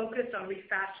focused on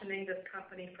refashioning this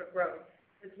company for growth,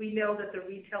 as we know that the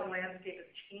retail landscape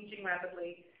is changing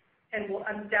rapidly and will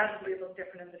undoubtedly look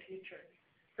different in the future,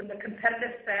 from the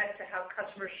competitive set to how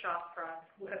customers shop for us,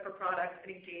 for products,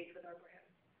 and engage with our brands.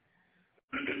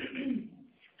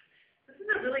 This is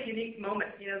a really unique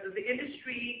moment. You know, the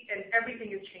industry and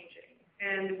everything is changing,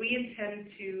 and we intend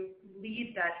to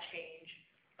lead that change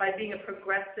by being a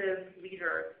progressive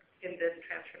leader in this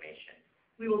transformation.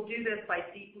 We will do this by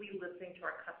deeply listening to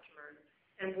our customers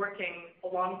and working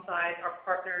alongside our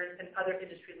partners and other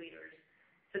industry leaders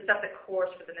to set the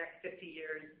course for the next 50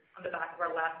 years on the back of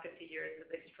our last 50 years as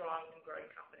a strong and growing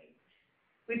company.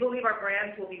 We believe our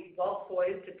brands will be well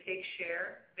poised to take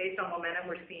share based on momentum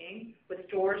we're seeing with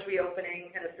stores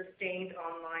reopening and a sustained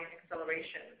online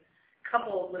acceleration,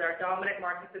 coupled with our dominant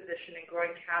market position in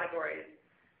growing categories.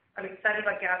 I'm excited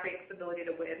about Gap Inc.'s ability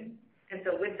to win, and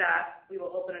so with that, we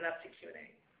will open it up to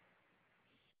Q&A.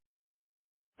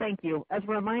 Thank you. As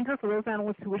a reminder, for those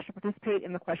analysts who wish to participate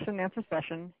in the question and answer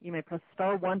session, you may press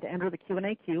 *1 to enter the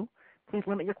Q&A queue. Please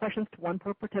limit your questions to one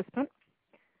per participant.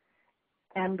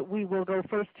 And we will go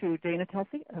first to Dana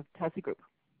Telsey of Telsey Group.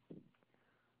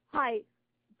 Hi.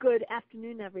 Good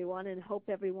afternoon, everyone, and hope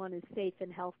everyone is safe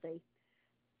and healthy.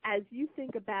 as you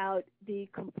think about the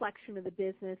complexion of the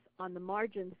business on the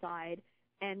margin side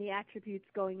and the attributes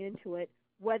going into it,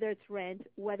 whether it's rent,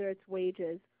 whether it's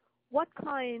wages, what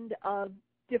kind of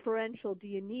differential do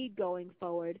you need going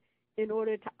forward in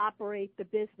order to operate the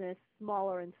business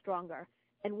smaller and stronger?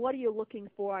 And what are you looking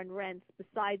for on rents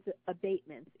besides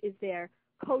abatements? Is there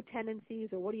co-tenancies,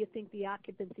 or what do you think the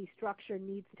occupancy structure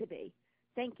needs to be?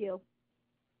 Thank you.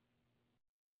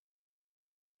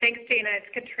 Thanks, Dana. It's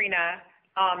Katrina,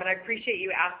 and I appreciate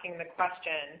you asking the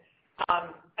question.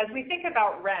 As we think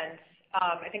about rent,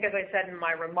 I think as I said in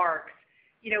my remarks,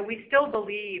 we still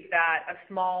believe that a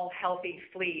small, healthy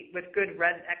fleet with good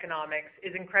rent economics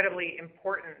is incredibly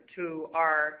important to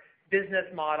our business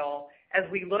model as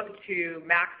we look to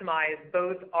maximize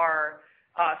both our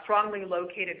strongly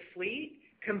located fleet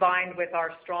combined with our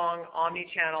strong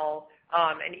omnichannel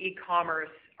and e-commerce,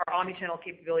 our omnichannel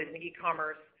capabilities and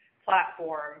e-commerce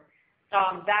platform.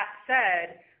 That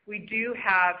said, we do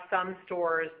have some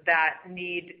stores that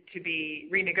need to be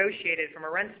renegotiated from a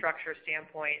rent structure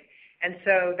standpoint. And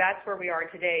so that's where we are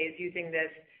today, is using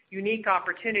this unique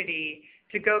opportunity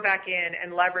to go back in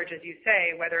and leverage, as you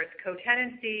say, whether it's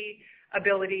co-tenancy,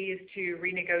 abilities to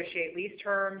renegotiate lease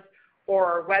terms,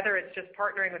 or whether it's just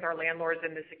partnering with our landlords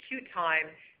in this acute time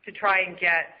to try and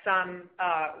get some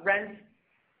rent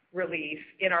relief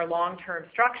in our long-term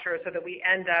structure so that we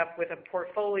end up with a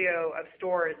portfolio of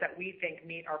stores that we think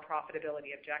meet our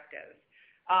profitability objectives.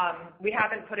 We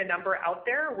haven't put a number out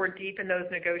there. We're deep in those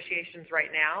negotiations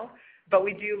right now, but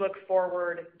we do look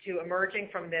forward to emerging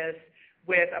from this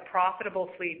with a profitable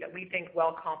fleet that we think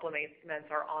well complements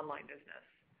our online business.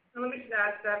 And let me just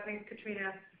add that,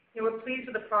 Katrina. We're pleased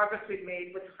with the progress we've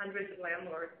made with hundreds of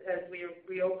landlords as we are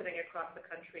reopening across the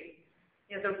country.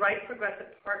 The right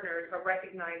progressive partners are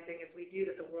recognizing, as we do,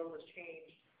 that the world has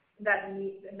changed. And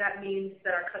that means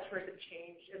that our customers have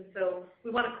changed. And so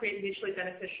we want to create mutually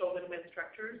beneficial win-win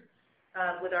structures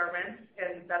with our rents,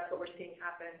 and that's what we're seeing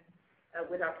happen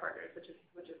with our partners, which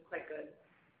is quite good.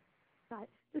 Got it.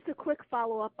 Just a quick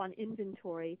follow-up on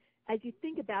inventory. As you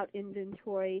think about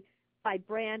inventory by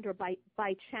brand or by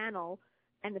channel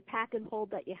and the pack and hold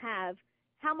that you have,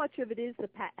 how much of it is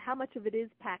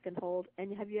pack and hold,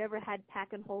 and have you ever had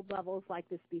pack and hold levels like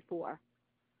this before?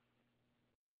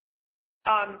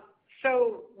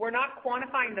 So we're not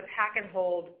quantifying the pack and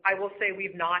hold. I will say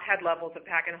we've not had levels of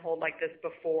pack and hold like this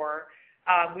before.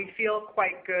 We feel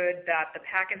quite good that the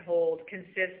pack and hold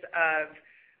consists of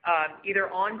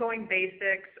either ongoing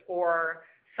basics or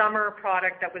summer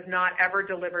product that was not ever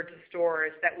delivered to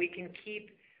stores that we can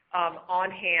keep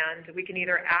on hand. We can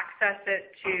either access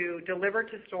it to deliver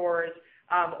to stores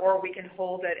or we can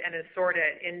hold it and assort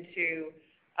it into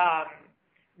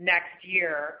next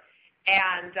year.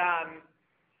 And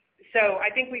so I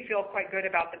think we feel quite good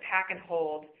about the pack and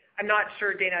hold. I'm not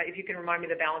sure, Dana, if you can remind me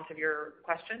the balance of your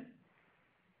question.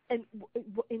 And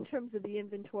in terms of the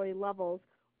inventory levels,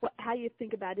 how you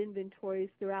think about inventories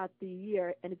throughout the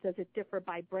year, and does it differ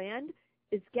by brand?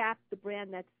 Is Gap the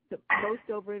brand that's the most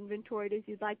over-inventoried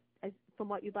from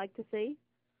what you'd like to see?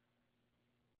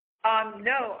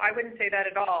 No, I wouldn't say that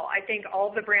at all. I think all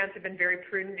of the brands have been very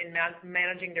prudent in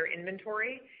managing their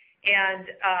inventory. And,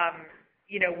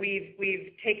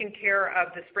 we've taken care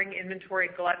of the spring inventory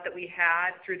glut that we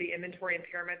had through the inventory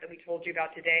impairment that we told you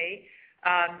about today.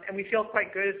 And we feel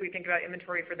quite good as we think about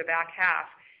inventory for the back half.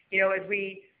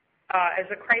 As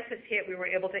the crisis hit, we were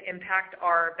able to impact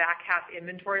our back half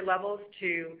inventory levels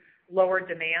to lower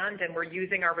demand, and we're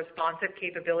using our responsive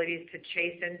capabilities to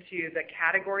chase into the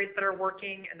categories that are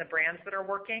working and the brands that are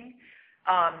working.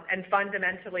 And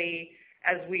fundamentally,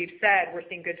 as we've said, we're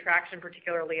seeing good traction,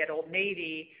 particularly at Old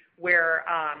Navy, where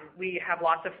we have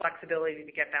lots of flexibility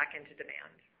to get back into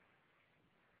demand.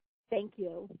 Thank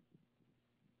you.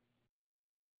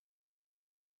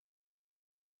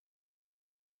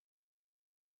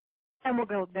 And we'll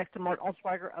go next to Mark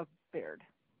Altschwager of Baird.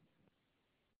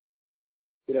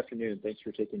 Good afternoon. Thanks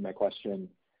for taking my question.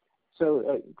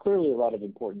 So clearly a lot of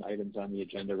important items on the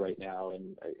agenda right now,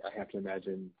 and I have to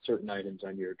imagine certain items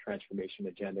on your transformation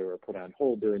agenda were put on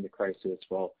hold during the crisis,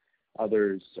 while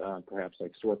others, perhaps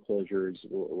like store closures,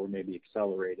 were maybe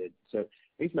accelerated. So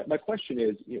I guess my question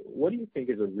is, what do you think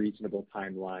is a reasonable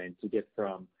timeline to get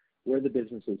from where the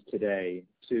business is today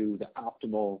to the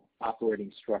optimal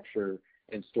operating structure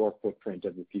and store footprint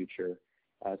of the future?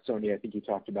 Sonia, I think you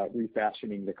talked about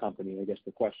refashioning the company. I guess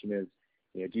the question is,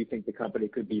 do you think the company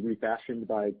could be refashioned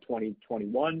by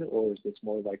 2021, or is this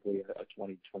more likely a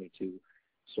 2022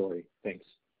 story? Thanks.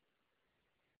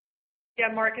 Yeah,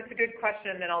 Mark, it's a good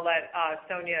question, and then I'll let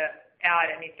Sonia add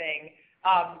anything.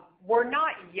 We're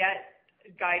not yet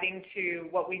guiding to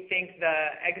what we think the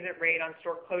exit rate on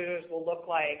store closures will look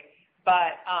like,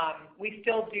 but we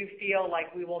still do feel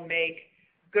like we will make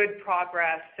good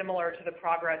progress, similar to the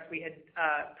progress we had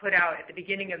put out at the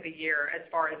beginning of the year as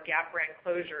far as Gap brand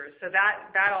closures. So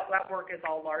that work is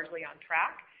all largely on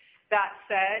track. That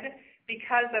said,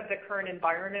 because of the current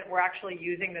environment, we're actually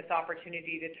using this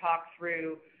opportunity to talk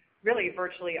through really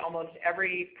virtually almost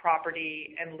every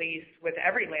property and lease with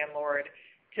every landlord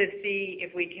to see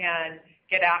if we can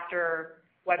get after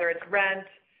whether it's rent,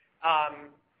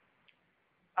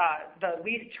 the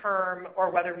lease term, or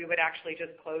whether we would actually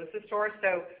just close the store.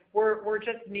 So we're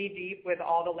just knee deep with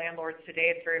all the landlords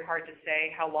today. It's very hard to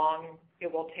say how long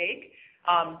it will take,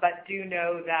 but do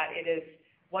know that it is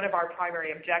one of our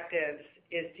primary objectives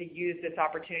is to use this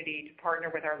opportunity to partner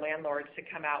with our landlords to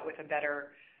come out with a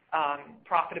better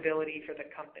profitability for the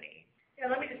company. Yeah,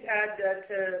 let me just add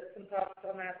to some thoughts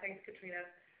on that. Thanks, Katrina.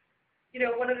 You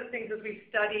know, one of the things is we've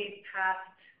studied past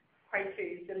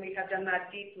crises, and we have done that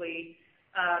deeply.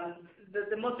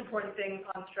 The most important thing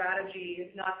on strategy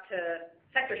is not to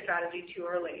set your strategy too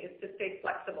early. It's to stay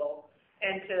flexible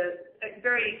and to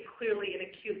very clearly and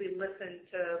acutely listen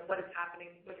to what is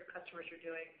happening, what your customers are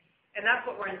doing. And that's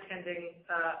what we're intending,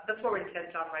 that's what we're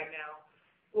intent on right now.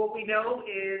 What we know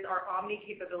is our omni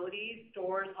capabilities,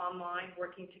 stores, online,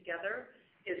 working together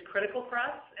is critical for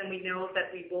us, and we know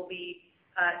that we will be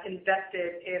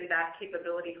invested in that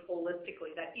capability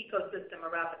holistically, that ecosystem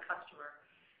around the customer,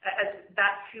 as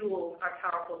that fuels our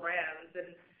powerful brands.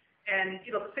 And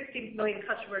you know, 60 million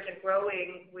customers and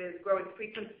growing with growing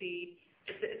frequency,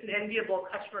 it's an enviable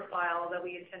customer file that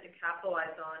we intend to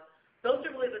capitalize on. Those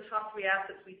are really the top three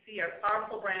assets we see: our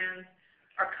powerful brands,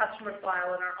 our customer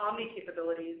file, and our omni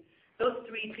capabilities. Those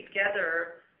three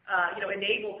together,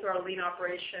 enable through our lean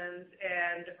operations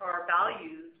and our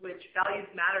values, which values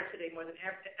matter today more than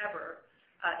ever,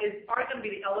 are going to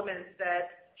be the elements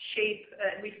that shape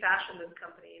and refashion this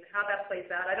company. And how that plays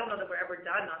out, I don't know that we're ever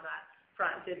done on that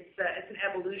front. It's an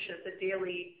evolution. It's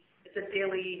a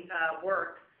daily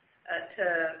work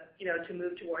to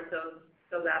move towards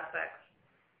those aspects.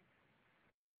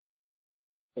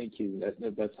 Thank you.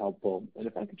 That's helpful. And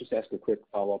if I could just ask a quick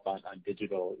follow-up on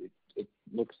digital, it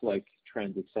looks like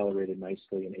trends accelerated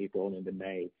nicely in April and into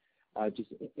May. Just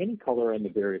any color on the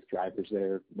various drivers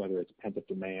there, whether it's pent-up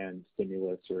demand,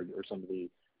 stimulus, or some of the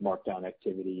markdown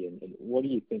activity, and what do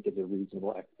you think is a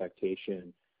reasonable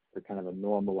expectation for kind of a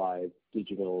normalized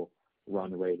digital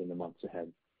run rate in the months ahead?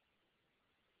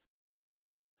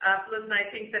 Listen,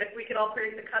 I think that if we could all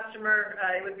predict the customer,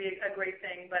 it would be a great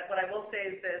thing. But what I will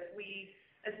say is this: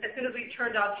 as soon as we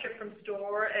turned on ship from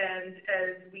store and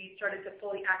as we started to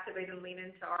fully activate and lean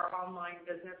into our online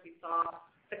business, we saw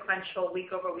sequential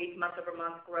week-over-week,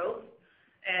 month-over-month growth.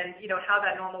 And how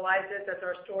that normalizes as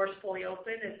our stores fully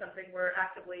open is something we're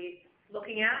actively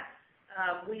looking at.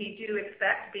 We do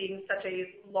expect, being such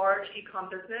a large e-com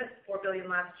business, $4 billion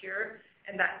last year,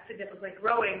 and that's significantly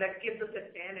growing, that gives us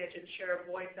advantage and share of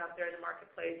voice out there in the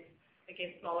marketplace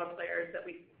against smaller players that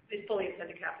we fully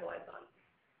intend to capitalize on.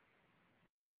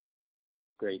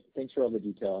 Great. Thanks for all the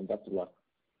detail, and best of luck.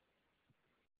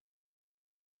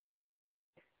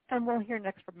 And we'll hear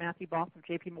next from Matthew Boss of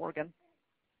J.P. Morgan.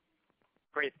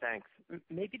 Great, thanks.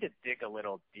 Maybe to dig a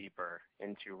little deeper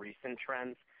into recent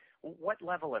trends, what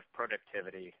level of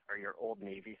productivity are your Old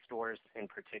Navy stores in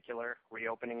particular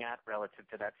reopening at relative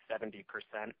to that 70%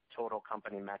 total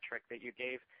company metric that you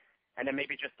gave? And then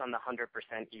maybe just on the 100%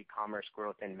 e-commerce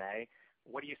growth in May,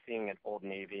 what are you seeing at Old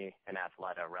Navy and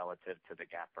Athleta relative to the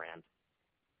Gap brand?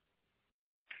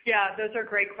 Yeah, those are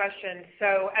great questions.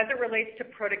 So as it relates to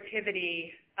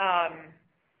productivity,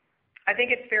 I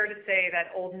think it's fair to say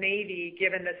that Old Navy,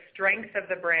 given the strength of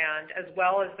the brand, as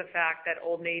well as the fact that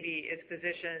Old Navy is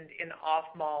positioned in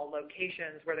off-mall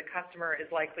locations where the customer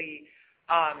is likely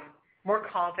more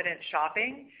confident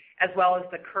shopping, as well as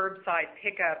the curbside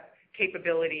pickup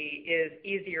capability is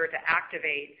easier to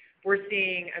activate, we're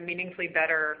seeing a meaningfully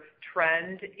better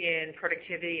trend in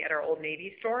productivity at our Old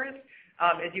Navy stores.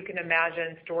 As you can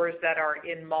imagine, stores that are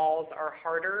in malls are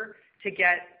harder to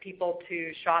get people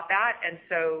to shop at, and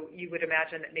so you would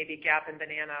imagine that maybe Gap and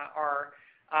Banana are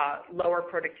lower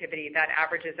productivity. That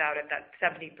averages out at that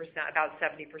 70%, about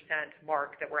 70%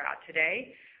 mark that we're at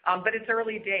today. But it's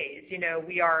early days.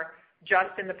 We are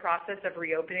just in the process of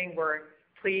reopening. We're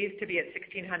pleased to be at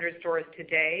 1,600 stores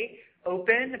today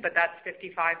open, but that's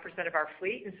 55% of our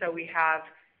fleet, and so we have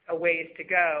a ways to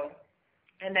go.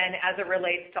 And then as it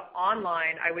relates to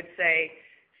online, I would say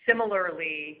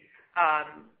similarly,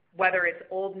 whether it's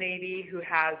Old Navy, who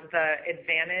has the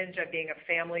advantage of being a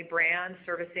family brand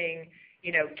servicing,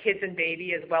 kids and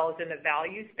baby, as well as in the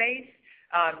value space,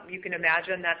 you can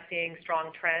imagine that's seeing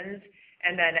strong trends.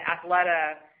 And then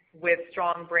Athleta, with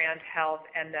strong brand health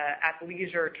and the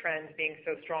athleisure trends being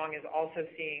so strong, is also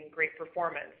seeing great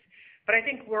performance. But I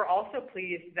think we're also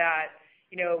pleased that,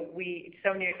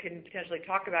 Sonia can potentially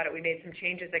talk about it. We made some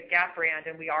changes at Gap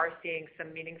brand, and we are seeing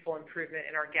some meaningful improvement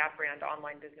in our Gap brand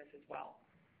online business as well.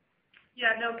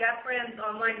 Yeah, no, Gap brand's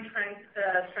online strength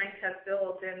has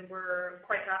built, and we're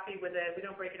quite happy with it. We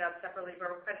don't break it out separately,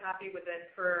 but we're quite happy with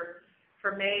it for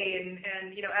May. And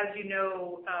as you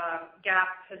know,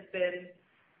 Gap has been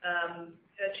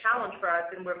a challenge for us,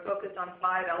 and we're focused on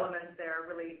 5 elements there,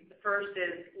 really. The first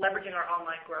is leveraging our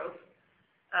online growth.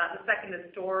 The second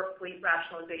is store fleet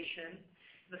rationalization.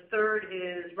 The third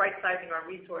is right-sizing our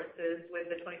resources with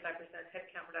the 25%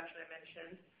 headcount reduction I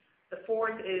mentioned. The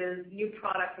fourth is new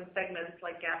products and segments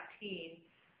like Gap Teen.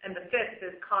 And the fifth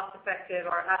is cost-effective,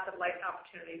 our asset-light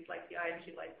opportunities like the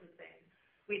IMG licensing.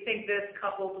 We think this,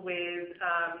 coupled with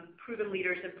proven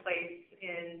leaders in place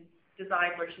in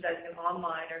design, merchandising, and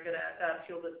online, are going to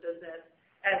fuel this business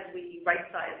as we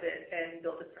right-size it and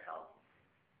build it for health.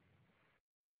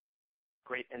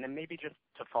 Great. And then maybe just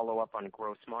to follow up on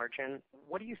gross margin,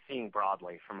 what are you seeing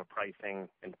broadly from a pricing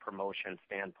and promotion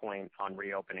standpoint on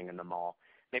reopening in the mall?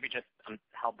 Maybe just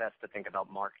how best to think about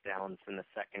markdowns in the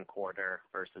second quarter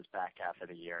versus back half of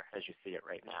the year as you see it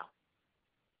right now.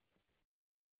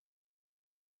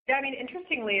 Yeah,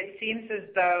 interestingly, it seems as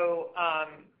though,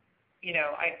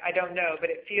 I don't know, but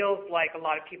it feels like a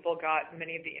lot of people got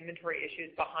many of the inventory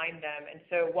issues behind them. And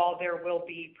so while there will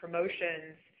be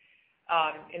promotions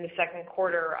in the second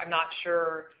quarter, I'm not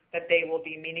sure that they will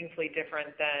be meaningfully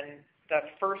different than the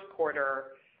first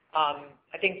quarter.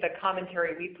 I think the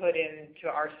commentary we put into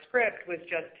our script was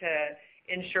just to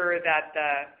ensure that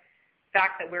the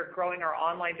fact that we're growing our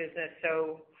online business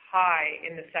so high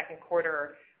in the second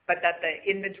quarter, but that the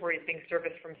inventory is being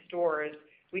serviced from stores,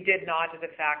 we did nod to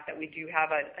the fact that we do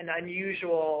have an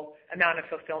unusual amount of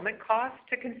fulfillment costs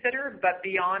to consider. But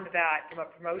beyond that, from a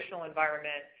promotional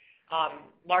environment,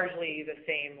 largely the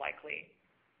same likely.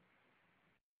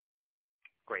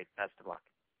 Great. Best of luck.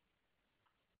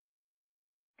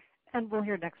 And we'll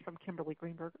hear next from Kimberly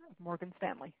Greenberger of Morgan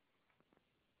Stanley.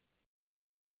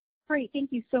 Great.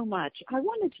 Thank you so much. I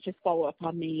wanted to just follow up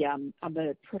on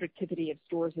the productivity of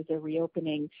stores as they're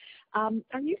reopening.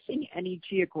 Are you seeing any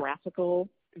geographical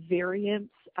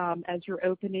variance as you're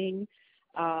opening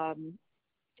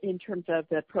in terms of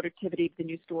the productivity of the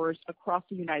new stores across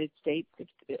the United States?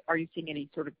 Are you seeing any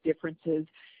sort of differences?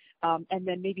 And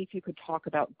then maybe if you could talk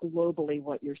about globally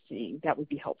what you're seeing, that would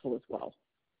be helpful as well.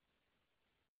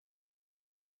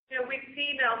 We've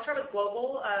seen, I'll start with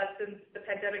global, since the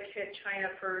pandemic hit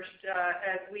China first,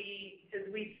 we've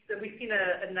seen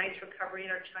a nice recovery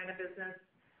in our China business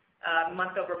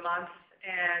month over month,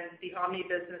 and the omni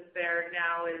business there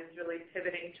now is really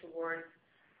pivoting towards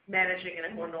managing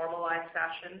in a more normalized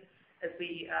fashion as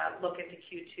we look into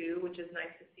Q2, which is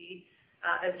nice to see.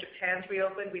 As Japan's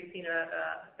reopened, we've seen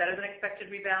a better than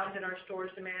expected rebound in our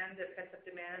stores' demand, pent-up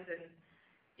demand,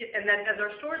 and then as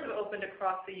our stores have opened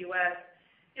across the U.S.,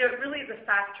 it really is a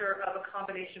factor of a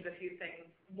combination of a few things.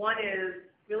 One is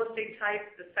real estate type,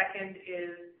 the second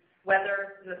is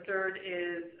weather, and the third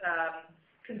is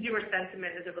consumer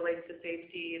sentiment as it relates to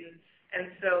safety.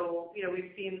 And so,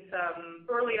 we've seen some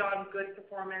early on good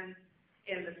performance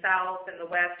in the South and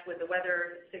the West with the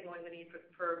weather signaling the need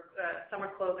for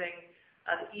summer clothing.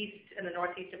 The East and the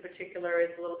Northeast in particular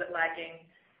is a little bit lagging.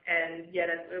 And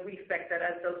yet we expect that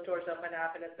as those stores open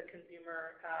up and as the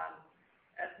consumer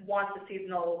wants a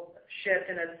seasonal shift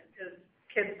and as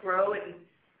kids grow and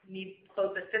need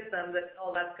clothes that fit them, that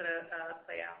all that's going to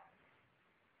play out.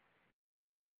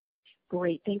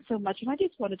 Great. Thanks so much. And I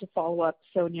just wanted to follow up,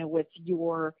 Sonia, with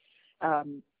your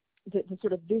the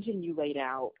sort of vision you laid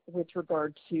out with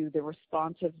regard to the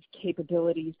responsive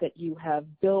capabilities that you have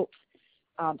built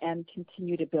and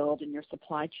continue to build in your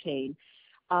supply chain.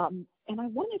 And I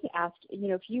wanted to ask,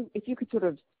 if you could sort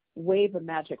of wave a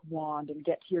magic wand and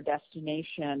get to your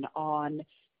destination on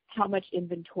how much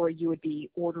inventory you would be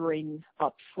ordering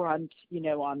up front,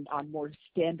 on more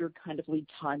standard kind of lead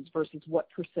times versus what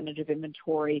percentage of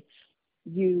inventory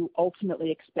you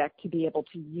ultimately expect to be able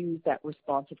to use that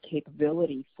responsive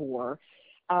capability for.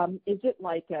 Is it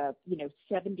like a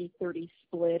 70-30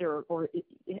 split, or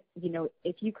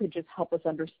if you could just help us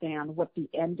understand what the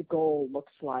end goal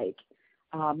looks like,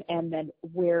 and then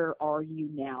where are you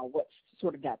now? What's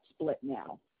sort of that split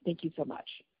now? Thank you so much.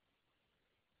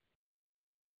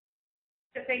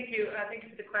 Thank you. Thank you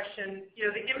for the question.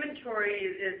 The inventory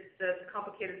is the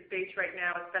complicated space right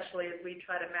now, especially as we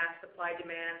try to match supply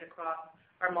demand across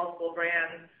our multiple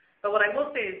brands. But what I will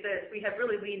say is this: we have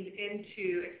really leaned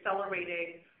into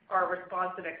accelerating our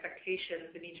responsive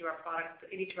expectations in each of our products,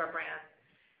 in each of our brands,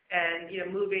 and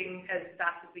moving as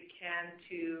fast as we can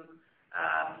to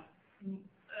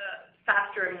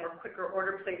faster and more quicker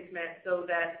order placement so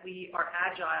that we are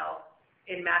agile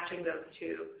in matching those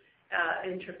two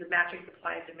in terms of matching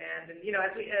supply and demand. And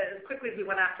as quickly as we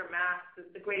went after masks, is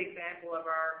a great example of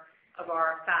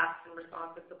our fast and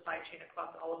responsive supply chain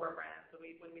across all of our brands. So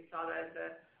when we saw that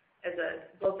as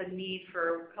both a need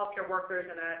for healthcare workers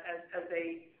and as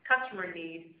a customer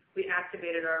need, we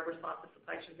activated our responsive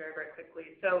supply chain very, very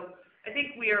quickly. So I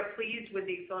think we are pleased with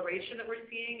the acceleration that we're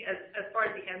seeing. As far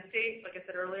as the end state, like I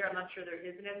said earlier, I'm not sure there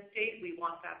is an end state. We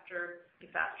want faster and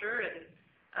faster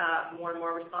and more and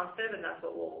more responsive, and that's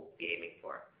what we'll be aiming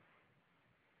for.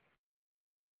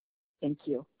 Thank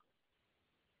you.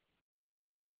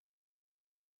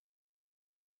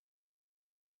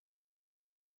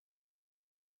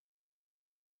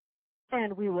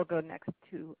 And we will go next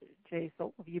to Jay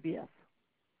Sole of UBS.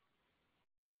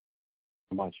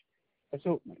 Much.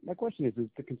 So my question is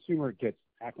the consumer gets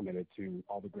acclimated to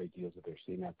all the great deals that they're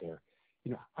seeing out there,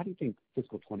 how do you think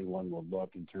fiscal 21 will look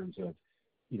in terms of,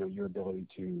 your ability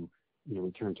to,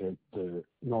 return to the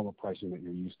normal pricing that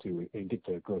you're used to and get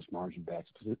the gross margin back,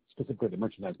 specifically the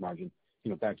merchandise margin,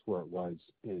 back to where it was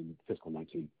in fiscal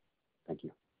 19? Thank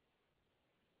you.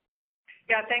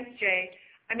 Yeah, thanks, Jay.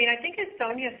 I mean, I think as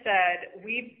Sonia said,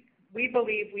 we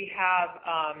believe we have,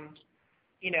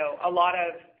 a lot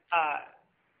of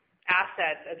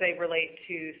assets as they relate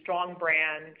to strong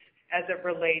brands, as it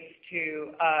relates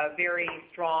to a very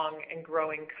strong and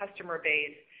growing customer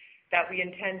base that we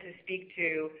intend to speak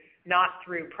to, not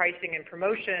through pricing and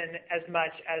promotion as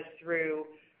much as through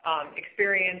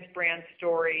experience, brand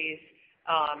stories,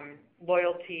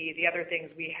 loyalty, the other things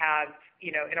we have,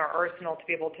 in our arsenal to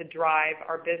be able to drive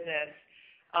our business.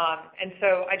 And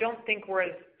so I don't think we're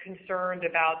as concerned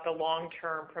about the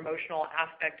long-term promotional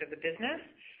aspect of the business,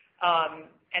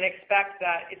 and expect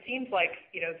that it seems like,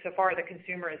 so far the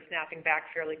consumer is snapping back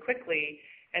fairly quickly.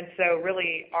 And so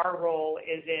really our role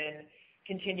is in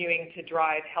continuing to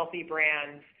drive healthy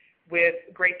brands with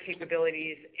great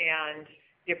capabilities and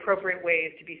the appropriate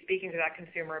ways to be speaking to that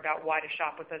consumer about why to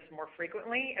shop with us more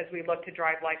frequently as we look to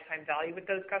drive lifetime value with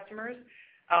those customers.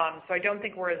 So I don't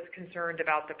think we're as concerned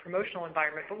about the promotional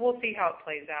environment, but we'll see how it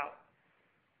plays out.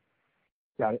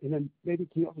 Got it. And then maybe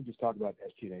can you also just talk about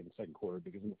SG&A in the second quarter?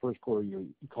 Because in the first quarter, you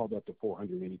called up to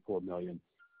 $484 million.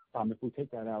 If we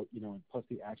take that out, and plus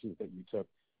the actions that you took,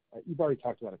 you've already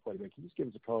talked about it quite a bit. Can you just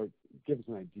give us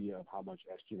an idea of how much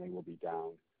SG&A will be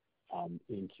down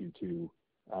in Q2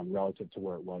 relative to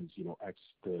where it was, ex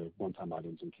the one-time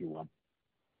items in Q1?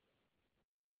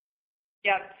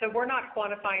 Yeah, so we're not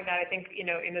quantifying that. I think,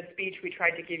 in the speech we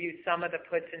tried to give you some of the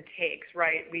puts and takes,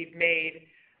 right? We've made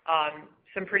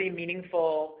some pretty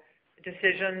meaningful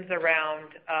decisions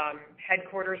around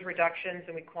headquarters reductions,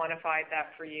 and we quantified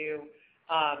that for you.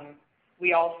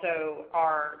 We also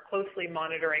are closely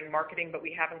monitoring marketing, but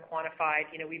we haven't quantified.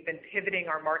 We've been pivoting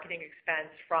our marketing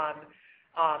expense from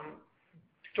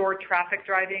store traffic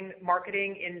driving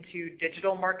marketing into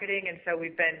digital marketing, and so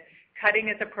we've been cutting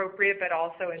as appropriate, but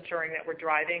also ensuring that we're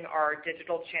driving our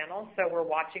digital channels. So we're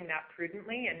watching that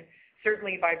prudently, and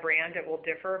certainly by brand it will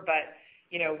differ, but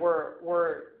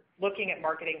we're looking at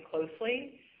marketing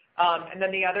closely. And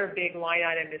then the other big line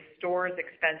item is stores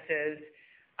expenses.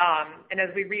 And as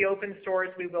we reopen stores,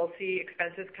 we will see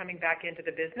expenses coming back into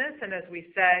the business. And as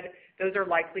we said, those are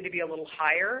likely to be a little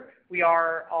higher. We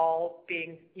are all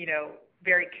being,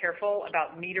 very careful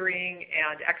about metering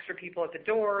and extra people at the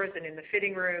doors and in the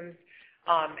fitting rooms.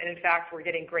 And in fact, we're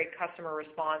getting great customer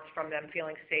response from them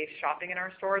feeling safe shopping in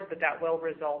our stores, but that will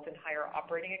result in higher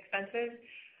operating expenses.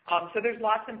 So there's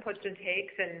lots of puts and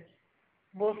takes, and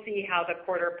we'll see how the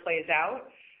quarter plays out.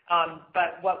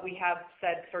 But what we have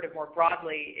said sort of more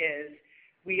broadly is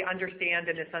we understand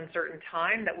in this uncertain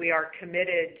time that we are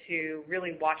committed to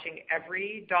really watching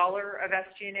every dollar of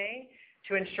SG&A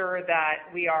to ensure that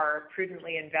we are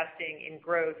prudently investing in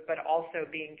growth, but also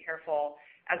being careful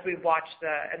as we watch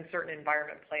the uncertain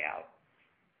environment play out.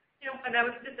 And I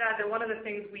would just add that one of the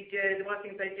things I did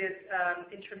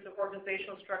in terms of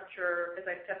organizational structure as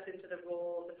I stepped into the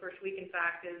role the first week, in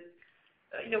fact, is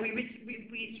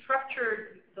we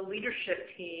structured the leadership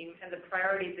team and the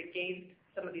priorities against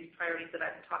some of these priorities that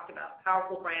I've talked about: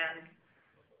 powerful brands,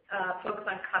 focus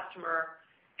on customer,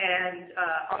 and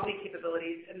omni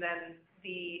capabilities, and then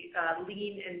the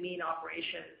lean and mean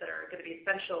operations that are going to be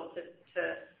essential to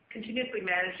continuously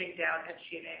managing down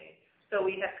SG&A. So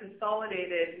we have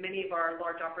consolidated many of our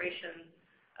large operations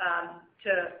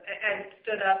and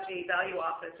stood up a value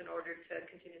office in order to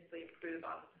continuously improve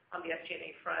on the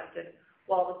SG&A front. And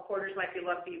while the quarters might be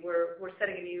lumpy, we're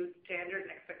setting a new standard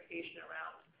and expectation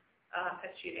around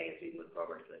SG&A as we move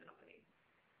forward for the company.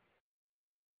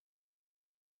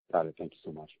 Got it. Thank you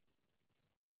so much.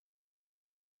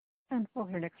 And we'll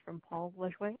hear next from Paul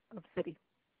Lejuez of Citi.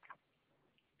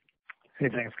 Hey,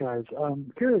 thanks, guys.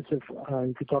 Curious if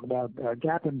you could talk about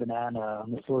Gap and Banana,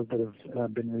 the stores that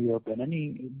have been reopened.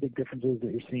 Any big differences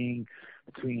that you're seeing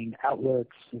between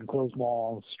outlets, enclosed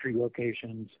malls, street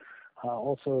locations?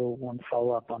 Also, want to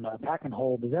follow up on Pack and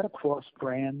Hold. Is that across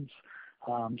brands?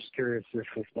 Just curious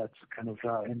if that's kind of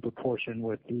in proportion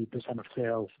with the percent of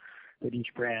sales that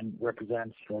each brand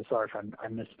represents. Sorry if I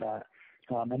missed that.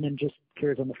 And then just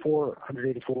curious on the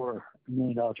 $484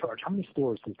 million charge, how many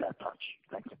stores does that touch?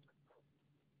 Thanks.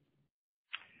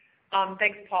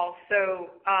 Thanks, Paul.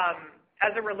 So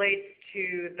as it relates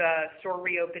to the store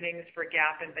reopenings for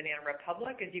Gap and Banana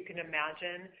Republic, as you can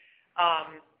imagine,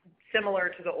 similar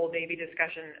to the Old Navy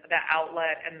discussion, the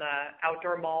outlet and the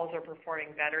outdoor malls are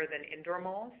performing better than indoor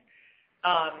malls.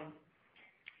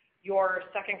 Your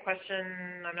second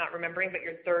question, I'm not remembering, but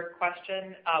your third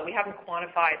question, we haven't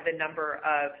quantified the number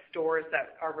of stores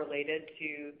that are related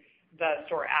to the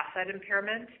store asset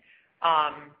impairment.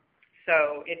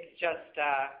 So it's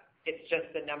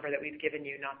just the number that we've given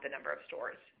you, not the number of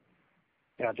stores.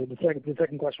 Gotcha. The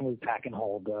second question was Pack and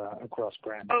Hold across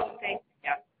brands. Oh, thanks.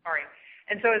 Yeah, sorry.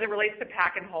 And so as it relates to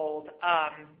Pack and Hold,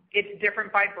 it's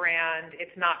different by brand.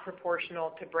 It's not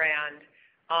proportional to brand.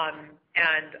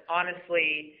 And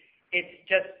honestly, it's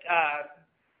just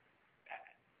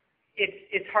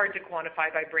it's hard to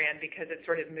quantify by brand because it's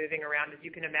sort of moving around, as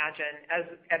you can imagine.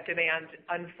 As demand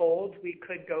unfolds, we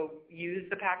could go use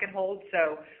the Pack and Hold,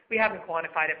 so we haven't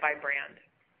quantified it by brand.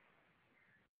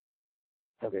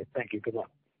 Okay, thank you. Good luck.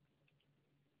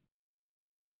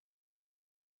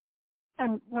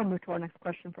 And we'll move to our next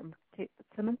question from Kate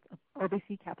Fitzsimmons of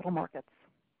RBC Capital Markets.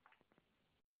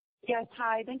 Yes,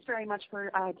 hi. Thanks very much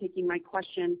for taking my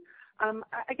question.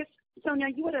 I guess, Sonia,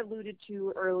 you had alluded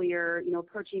to earlier,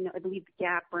 approaching, I believe,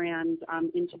 Gap brand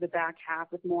into the back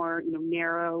half with more,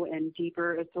 narrow and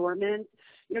deeper assortment.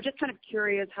 Just kind of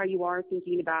curious how you are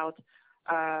thinking about,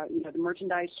 the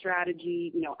merchandise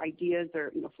strategy, ideas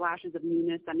or, flashes of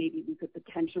newness that maybe we could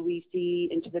potentially see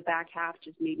into the back half,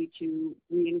 just maybe to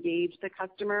re-engage the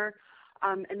customer.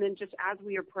 And then just as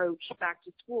we approach back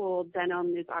to school,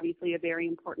 denim is obviously a very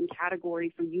important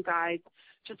category for you guys.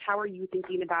 Just how are you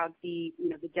thinking about the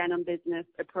denim business,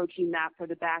 approaching that for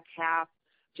the back half,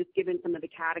 just given some of the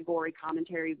category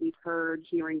commentary we've heard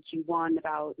here in Q1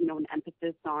 about, an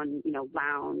emphasis on,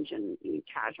 lounge and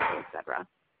casual, et cetera?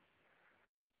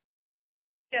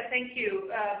 Yeah, thank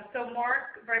you. So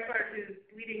Mark Breitbart, who's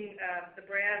leading the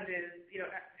brand, is,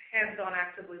 hands-on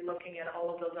actively looking at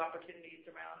all of those opportunities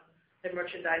around the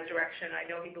merchandise direction. I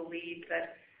know he believes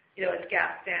that, as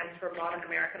Gap stands for modern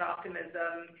American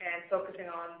optimism and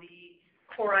focusing on the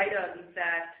core items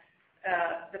that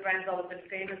the brand's always been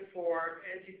famous for,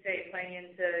 as you say, playing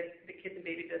into the kids and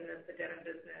baby business, the denim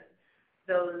business,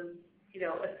 those,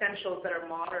 essentials that are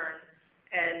modern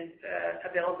and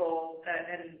available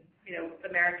and,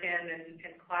 American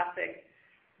and classic.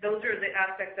 Those are the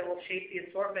aspects that will shape the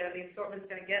assortment, and the assortment's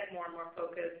going to get more and more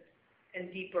focused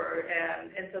and deeper.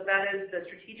 And so that is the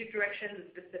strategic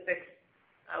direction. The specifics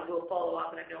will follow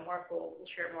up, and I know Mark will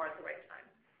share more at the right time.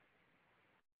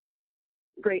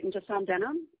 Great. And just on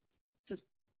denim, just,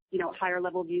 higher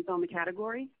level views on the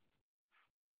category?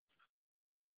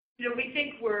 We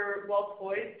think we're well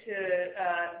poised to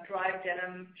drive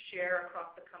denim share across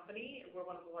the company. We're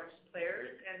one of the largest players.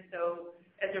 And so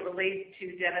as it relates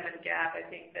to denim and Gap, I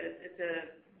think that it's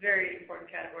a very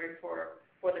important category for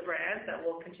the brand that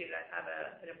will continue to have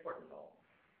an important role.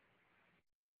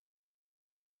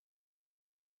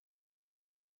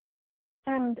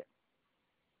 And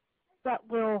that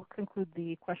will conclude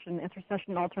the question and answer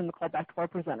session. I'll turn the call back to our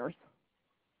presenters.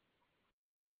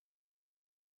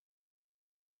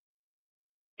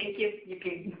 Thank you. You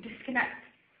can disconnect.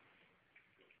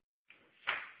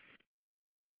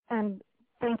 And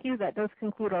thank you. That does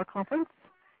conclude our conference.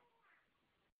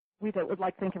 We would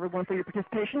like to thank everyone for your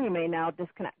participation. You may now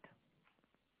disconnect.